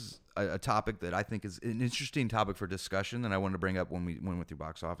is a topic that I think is an interesting topic for discussion that I wanted to bring up when we went through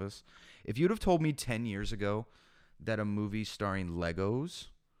box office. If you'd have told me 10 years ago that a movie starring Legos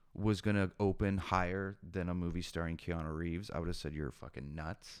was going to open higher than a movie starring Keanu Reeves, I would have said you're fucking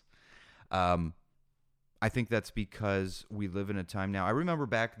nuts. I think that's because we live in a time now. I remember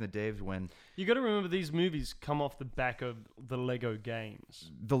back in the days when You got to remember these movies come off the back of the Lego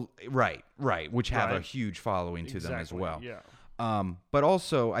games. right, which have a Right. huge following to them as well. Yeah. But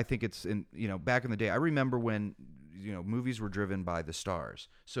also, I think it's back in the day. I remember when movies were driven by the stars.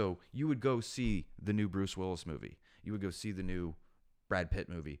 So you would go see the new Bruce Willis movie. You would go see the new Brad Pitt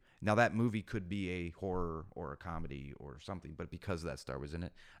movie. Now that movie could be a horror or a comedy or something, but because that star was in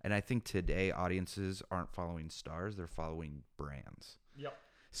it, and I think today audiences aren't following stars; they're following brands. Yep.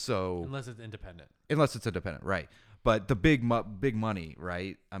 So unless it's independent. unless it's independent, right? But the big money,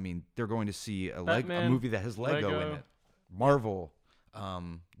 right? I mean, they're going to see a Batman, movie that has Lego in Lego. it. Marvel.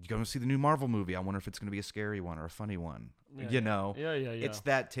 You going to see the new Marvel movie. I wonder if it's going to be a scary one or a funny one. Yeah, Yeah. Yeah. It's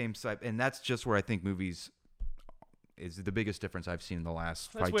that same type. And that's just where I think movies is the biggest difference I've seen in the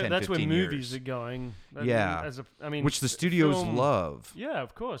last That's 10, where 15 movies years. are going. Yeah. I mean, Which the studios film- love. Yeah,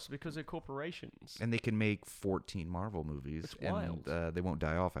 of course, because they're corporations. And they can make 14 Marvel movies. It's and wild. they won't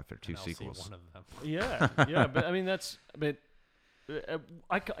die off after 2 And I'll see sequels. one of them. Yeah, yeah, but I mean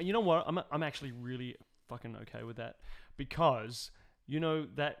you know what? I'm actually really fucking okay with that because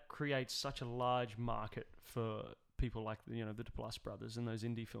that creates such a large market for people like the Duplass brothers and those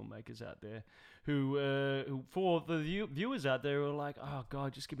indie filmmakers out there who for the viewers out there are like, oh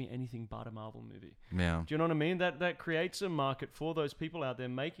god, just give me anything but a Marvel movie. Yeah. Do you know what I mean? That creates a market for those people out there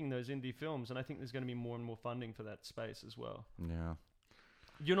making those indie films, and I think there's going to be more and more funding for that space as well. Yeah.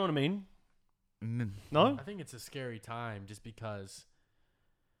 You know what I mean? Mm. No? I think it's a scary time just because,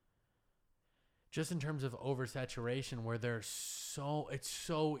 just in terms of oversaturation, where it's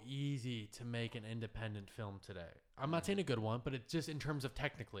so easy to make an independent film today. I'm not saying a good one, but it's just in terms of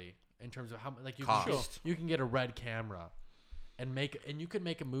technically, in terms of how like you can, Cost. you can get a red camera and you could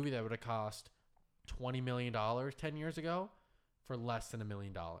make a movie that would have cost $20 million 10 years ago for less than $1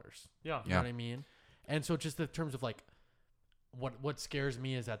 million. Yeah. You know what I mean? And so just in terms of like what scares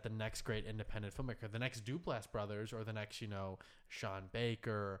me is that the next great independent filmmaker, the next Duplass brothers, or the next, Sean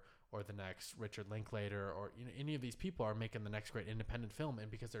Baker, or the next Richard Linklater, or any of these people are making the next great independent film, and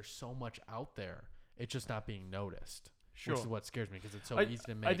because there's so much out there, it's just not being noticed. Sure. Which is what scares me, because it's so easy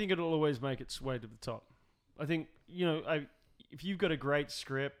to make. I think it'll always make its way to the top. I think, if you've got a great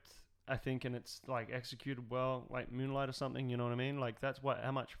script, I think, and it's like executed well, like Moonlight or something, you know what I mean? Like that's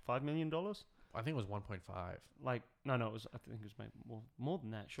how much? $5 million? I think it was 1.5. Like, no, it was, I think it was made more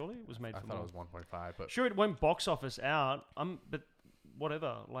than that. Surely it was made I for thought more. it was 1.5, but Sure, it went box office out. But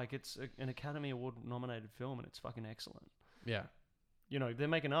whatever. Like, it's an Academy Award nominated film, and it's fucking excellent. yeah. They're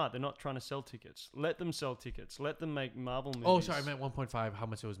making art. They're not trying to sell tickets. Let them sell tickets. Let them make Marvel movies. Oh, sorry, I meant 1.5. How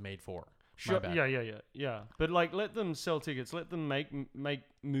much it was made for? My Sure. bad. Yeah. But like, let them sell tickets. Let them make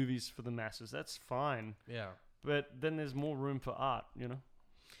movies for the masses. That's fine. Yeah. But then there's more room for art.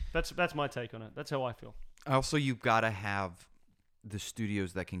 That's my take on it. That's how I feel. Also, you've got to have the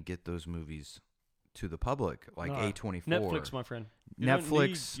studios that can get those movies to the public, like No. A24. Netflix, my friend.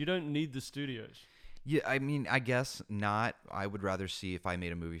 Netflix. You don't need the studios. Yeah, I mean, I guess not. I would rather see, if I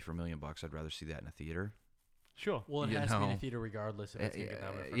made a movie for $1 million, I'd rather see that in a theater. Sure. Well, it You has to be in a know. theater regardless if it's going to get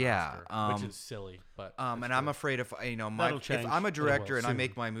nominated for yeah, an Oscar, which um, is silly. But And it's I'm true. afraid if if change. I'm a director will, and I soon.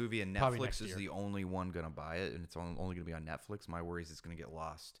 make my movie and Probably Netflix next is year. the only one gonna buy it and it's only gonna be on Netflix, my worry is it's gonna get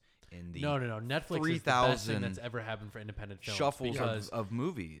lost in the No. Netflix is the best thing that's ever happened for independent films. shuffles because of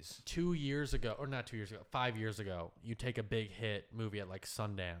movies. 2 years ago, or not 2 years ago, 5 years ago, you take a big hit movie at like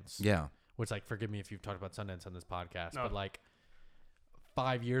Sundance. Yeah. Which, like, forgive me if you've talked about Sundance on this podcast, No. but like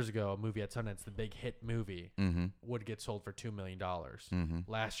 5 years ago, a movie at Sundance, the big hit movie, Mm-hmm. would get sold for $2 million. Mm-hmm.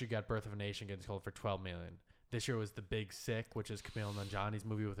 Last year, got Birth of a Nation getting sold for $12 million. This year was The Big Sick, which is Kumail Nanjiani's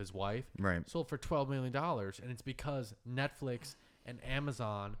movie with his wife, Right. sold for $12 million. And it's because Netflix and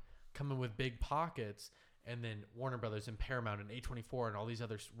Amazon come in with big pockets, and then Warner Brothers and Paramount and A24 and all these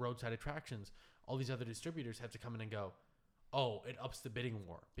other roadside attractions all these other distributors have to come in and go, oh, it ups the bidding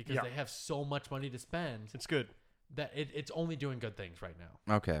war because Yeah. they have so much money to spend It's good. that it's only doing good things right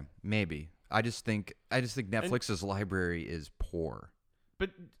now. Okay, maybe. I just think Netflix's library is poor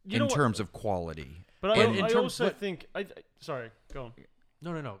But you know in what? terms of quality. But In I terms- also but- think. Sorry, go on.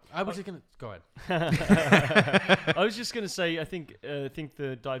 No. I was just gonna go ahead. I was just going to say, I think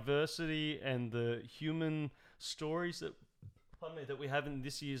the diversity and the human stories that we have in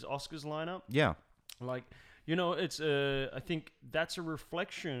this year's Oscars lineup, Yeah. like, you know, it's I think that's a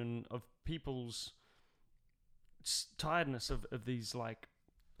reflection of people's tiredness of these like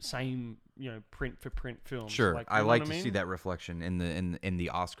same, you know, print for print films. Sure, Like, I you know like what to see mean? that reflection in the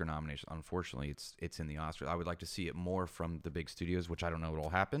Oscar nomination. Unfortunately, it's in the Oscars. I would like to see it more from the big studios, which I don't know what'll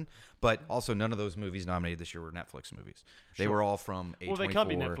happen. But also, none of those movies nominated this year were Netflix movies. They Sure. were all from A24. Well, they can't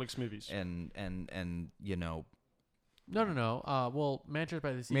be Netflix movies. And you know, No. Well, Manchester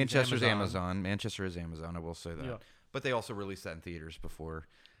by the Sea. Manchester's is Amazon. Manchester is Amazon. I will say that. Yeah. But they also released that in theaters before.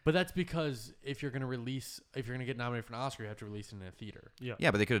 But that's because if you're gonna get nominated for an Oscar, you have to release it in a theater. Yeah.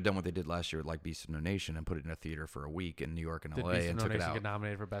 Yeah, but they could have done what they did last year with like Beast of No Nation and put it in a theater for a week in New York and Did LA Beast of and No took it Nation out. get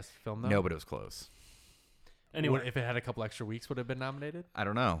nominated for best film though? No, but it was close. Anyway, If it had a couple extra weeks, would it have been nominated? I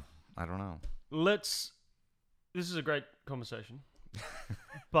don't know. this is a great conversation,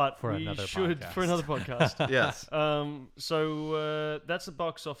 but For we another should podcast. for another podcast. Yes. So that's the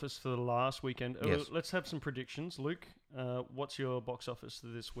box office for the last weekend. Yes. Let's have some predictions. Luke, what's your box office for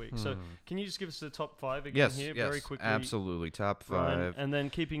this week? So can you just give us the top 5 again Yes, here yes, very quickly? absolutely. Top 5. Ryan? And then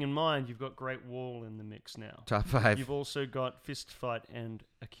keeping in mind, you've got Great Wall in the mix now. Top 5. You've also got Fist Fight and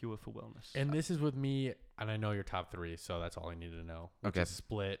A Cure for Wellness. And this is with me, and I know your top 3, so that's all I needed to know. Which Okay. is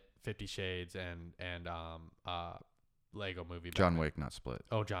Split, 50 Shades, and Lego Movie. John Batman. Wick, not Split.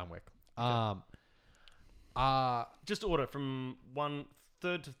 Oh, John Wick. Just order from 1/3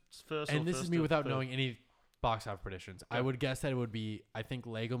 to first. And or this is first me to without third. knowing any box office predictions. I would guess that it would be, I think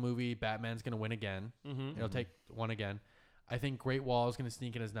Lego Movie, Batman's going to win again. Mhm. It'll take one again. I think Great Wall is going to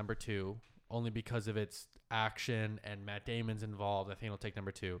sneak in as number 2, only because of its action and Matt Damon's involved. I think it'll take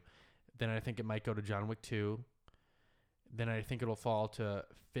number 2. Then I think it might go to John Wick 2. Then I think it'll fall to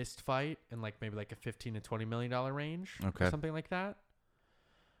Fist Fight in like maybe like a $15 to $20 million range. Okay. Or something like that.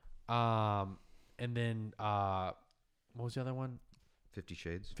 And then what was the other one? 50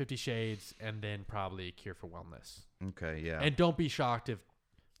 Shades. 50 Shades, and then probably Cure for Wellness. Okay, yeah. And don't be shocked if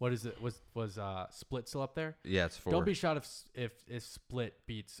what is it was Split still up there? yeah, it's 4. Don't be shocked if Split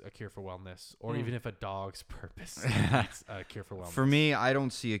beats A Cure for Wellness, or even if A Dog's Purpose beats A Cure for Wellness. For me, I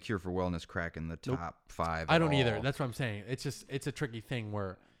don't see A Cure for Wellness cracking the top 5 I at don't either. all. That's what I'm saying. It's a tricky thing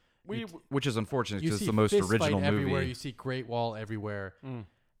where Which is unfortunate you because see it's the most Fist original Fight everywhere. movie. You see Great Wall everywhere, Mm.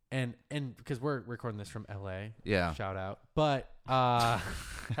 and because we're recording this from L.A. Yeah. Shout out, but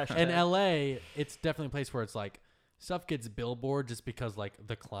in LA, it's definitely a place where it's like stuff gets billboard just because like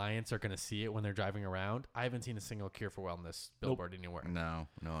the clients are gonna see it when they're driving around. I haven't seen a single Cure for Wellness billboard anywhere. No,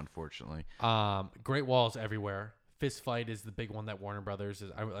 unfortunately. Great Walls everywhere. Fist Fight is the big one that Warner Brothers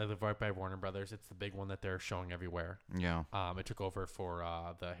is. I live right by Warner Brothers. It's the big one that they're showing everywhere. Yeah. It took over for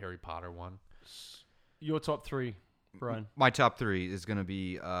the Harry Potter one. Your top 3, Brian. My top 3 is going to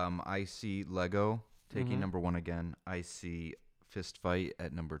be I see Lego taking number 1 again. I see Fist Fight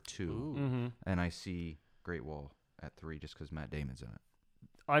at number 2. Ooh. Mm-hmm. And I see Great Wall at 3 just because Matt Damon's in it.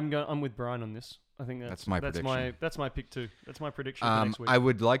 I'm with Brian on this. I think That's my that's prediction. that's my pick too. That's my prediction for next week. I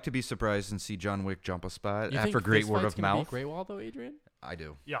would like to be surprised and see John Wick jump a spot You after think great Fist word Fight's of gonna beat mouth. Great Wall though, Adrian? I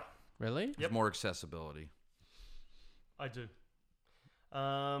do. Yeah, Really? There's more accessibility. I do.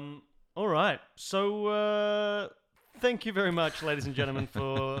 All right. So thank you very much, ladies and gentlemen,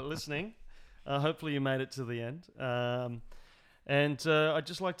 for listening. Hopefully you made it to the end. And I'd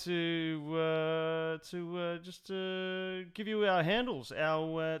just like to give you our handles,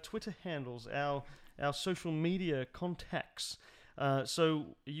 our Twitter handles, our social media contacts. So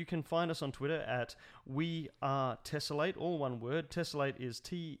you can find us on Twitter at We Are Tessellate, all one word. Tessellate is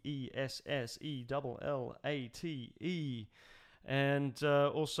TESSELLATE. And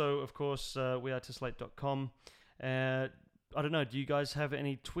also, of course, wearetessellate.com. I don't know. Do you guys have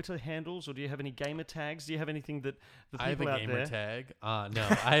any Twitter handles, or do you have any gamer tags? Do you have anything that the people I have a out gamer there? tag. No,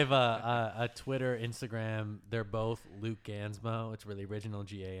 I have a Twitter, Instagram. They're both Luke Gansmo. It's really original,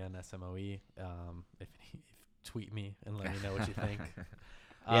 GANSMOE. If tweet me and let me know what you think.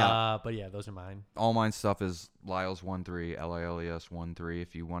 Yeah. But yeah, those are mine. All mine stuff is Lyles13, LILES13.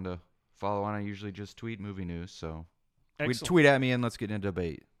 If you want to follow on, I usually just tweet movie news. So Excellent. tweet at me and let's get in a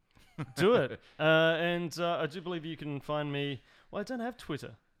debate. Do it. And I do believe you can find me. Well, I don't have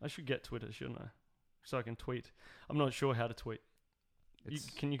Twitter. I should get Twitter, shouldn't I? So I can tweet. I'm not sure how to tweet.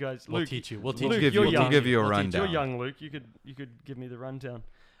 Can you guys? We'll Luke, teach you. We'll teach Luke, you. give you- you're we'll young. give you a We'll teach- rundown. You're young, Luke. You could give me the rundown.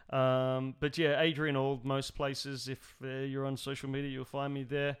 But yeah, Adrian Ald, most places. If you're on social media, you'll find me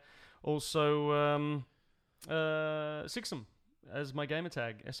there. Also, Sixum as my gamer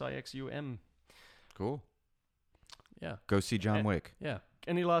tag, SIXUM. Cool. Yeah. Go see John Wick. Yeah.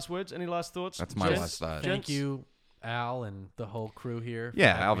 Any last words? Any last thoughts? That's my Gents? last thought. Thank Gents? you, Al, and the whole crew here. For Yeah,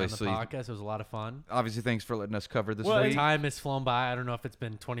 having me obviously. on the podcast. It was a lot of fun. Obviously, thanks for letting us cover this Well, week. Time has flown by. I don't know if it's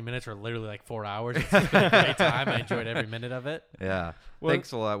been 20 minutes or literally like 4 hours. It's been a great time. I enjoyed every minute of it. Yeah. Well,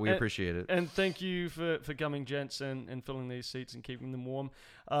 Thanks a lot. We and- appreciate it. And thank you for coming, gents, and filling these seats and keeping them warm.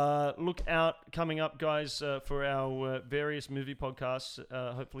 Look out, coming up, guys, for our various movie podcasts.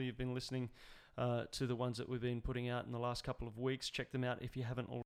 Hopefully you've been listening to the ones that we've been putting out in the last couple of weeks. Check them out if you haven't already.